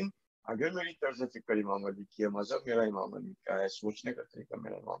 لیکن اگر میری طرز فکر امام علی کی ہے، مذہب میرا امام علی کا ہے، سوچنے کا طریقہ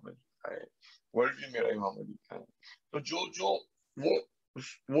میرا امام علی کا ہے، ورلڈ بھی میرا امام علی کا ہے، تو جو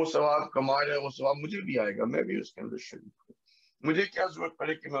وہ ثواب کما رہا ہے وہ ثواب مجھے بھی آئے گا، میں بھی اس کے اندر شریک ہوں. مجھے کیا ضرورت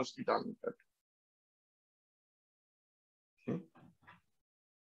پڑے کہ میں اس کی تعمیر کروں.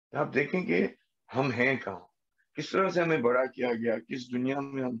 آپ دیکھیں کہ ہم ہیں کہاں، کس طرح سے ہمیں بڑا کیا گیا، کس دنیا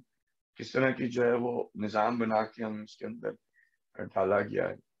میں ہم کس طرح کی جو ہے وہ نظام بنا کے ہم اس کے اندر ڈالا گیا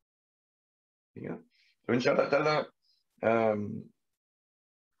ہے. ٹھیک ہے، تو انشاءاللہ تعالیٰ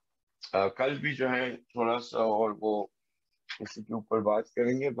کل بھی جو ہے تھوڑا سا اور وہ اسی کے اوپر بات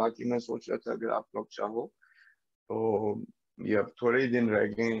کریں گے. باقی میں سوچ رہا تھا اگر آپ لوگ چاہو تو یہ اب تھوڑے ہی دن رہ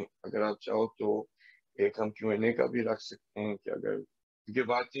گئے، اگر آپ چاہو تو ایک ہم Q&A کا بھی رکھ سکتے ہیں کہ اگر یہ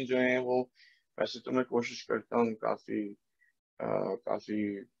باتیں جو ہیں وہ، ویسے تو میں کوشش کرتا ہوں کافی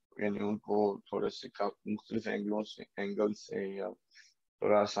یعنی ان کو تھوڑے سے مختلف اینگل سے یا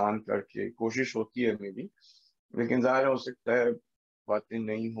تھوڑا آسان کر کے کوشش ہوتی ہے میری، لیکن ظاہر ہو سکتا ہے باتیں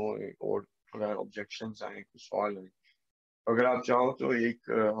نہیں ہوں اور تھوڑا آبجیکشنز آئیں، کچھ سوال آئیں. اگر آپ چاہو تو ایک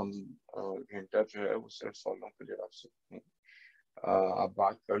ہم گھنٹہ جو ہے وہ صرف سوالوں کے لیے رکھ سکتے ہیں. آپ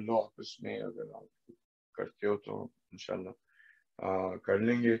بات کر لو آپس میں، اگر آپ کرتے ہو تو انشاءاللہ کر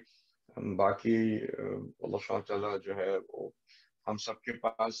لیں گے. باقی اللہ سبحانہ تعالیٰ جو ہے وہ ہم سب کے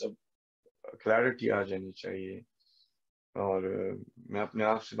پاس اب کلیئرٹی آ جانی چاہیے. اور میں اپنے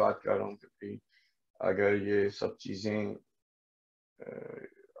آپ سے بات کر رہا ہوں کہ اگر یہ سب چیزیں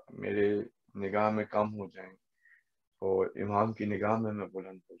میرے نگاہ میں کم ہو جائیں تو امام کی نگاہ میں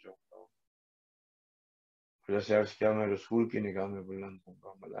بلند ہو جاؤں گا، جیسے عرض کیا میں رسول کی نگاہ میں بلند ہوں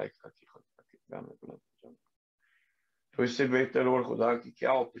گا، ملائکہ کی خدا کی نگاہ میں بلند ہو جاؤں گا. تو اس سے بہتر اور خدا کی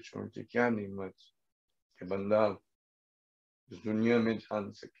کیا اپرچونٹی، کیا نعمت کہ بندہ اس دنیا میں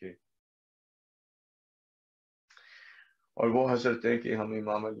جان سکے. اور وہ حسرت ہے کہ ہم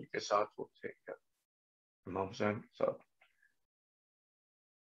امام علی کے ساتھ ہوتے ہیں، کیا امام حسین کے ساتھ،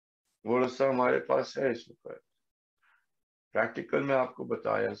 وہ رستہ ہمارے پاس ہے اس وقت. پریکٹیکل میں آپ کو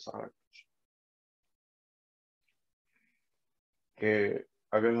بتایا سارا کچھ کہ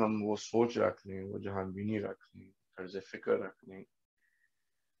اگر ہم وہ سوچ رکھ لیں، وہ جہان بینی رکھ لیں، طرز فکر رکھ لیں،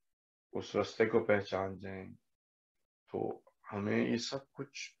 اس رستے کو پہچان جائیں تو ہمیں یہ سب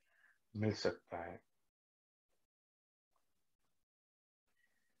کچھ مل سکتا ہے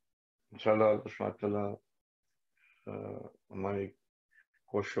انشاءاللہ. اللہ تعالیٰ ہماری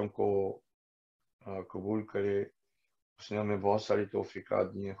کوششوں کو قبول کرے. اس نے ہمیں بہت ساری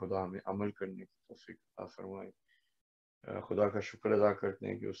توفیقات دی ہیں، خدا ہمیں عمل کرنے کی توفیق عطا فرمائے. خدا کا شکر ادا کرتے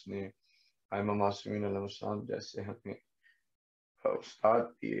ہیں کہ اس نے ائمہ معصومین علیہ السلام جیسے ہمیں استاد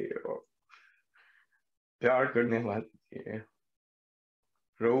دیے اور پیار کرنے والے دیے،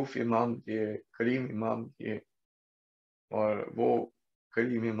 رؤوف امام دیے، کریم امام دیے. اور وہ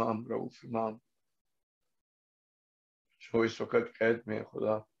کریم امام، رؤوف امام جو اس وقت قید میں،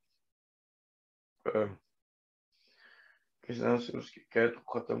 خدا کس طرح سے اس کی قید کو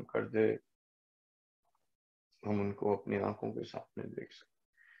ختم کر دے، ہم ان کو اپنی آنکھوں کے سامنے دیکھ سکیں.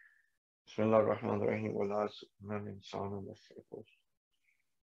 بسم اللہ الرحمن الرحیم. وَلَا يَحْسَبَنَّ الْإِنسَانُ نَفْسَهُ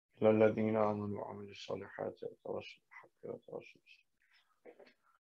إِلَّا الَّذِينَ آمَنُوا وَعَمِلُوا الصَّالِحَاتِ وَتَوَاصَوْا بِالْحَقِّ وَتَوَاصَوْا بِالصَّبْرِ.